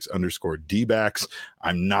PHNX_DBacks.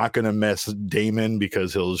 I'm not going to mess Damon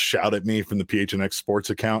because he'll shout at me from the PHNX sports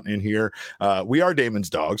account in here. We are Damon's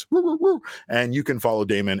dogs. Woo, woo, woo. And you can follow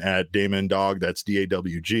Damon at Damon Dog. That's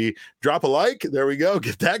DAWG. Drop a like. There we go.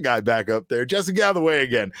 Get that guy back up there. Jesse, get out of the way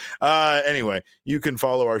again. Anyway, you can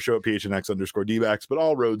follow our show at PHNX_DBacks, but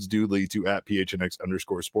all roads do lead to at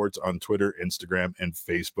PHNX_sports on Twitter, Instagram, and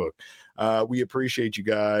Facebook. We appreciate you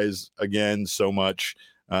guys again so much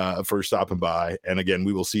for stopping by. And again,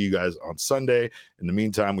 we will see you guys on Sunday. In the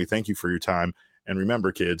meantime, we thank you for your time. And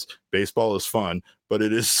remember, kids, baseball is fun, but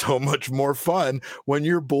it is so much more fun when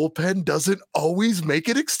your bullpen doesn't always make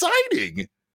it exciting.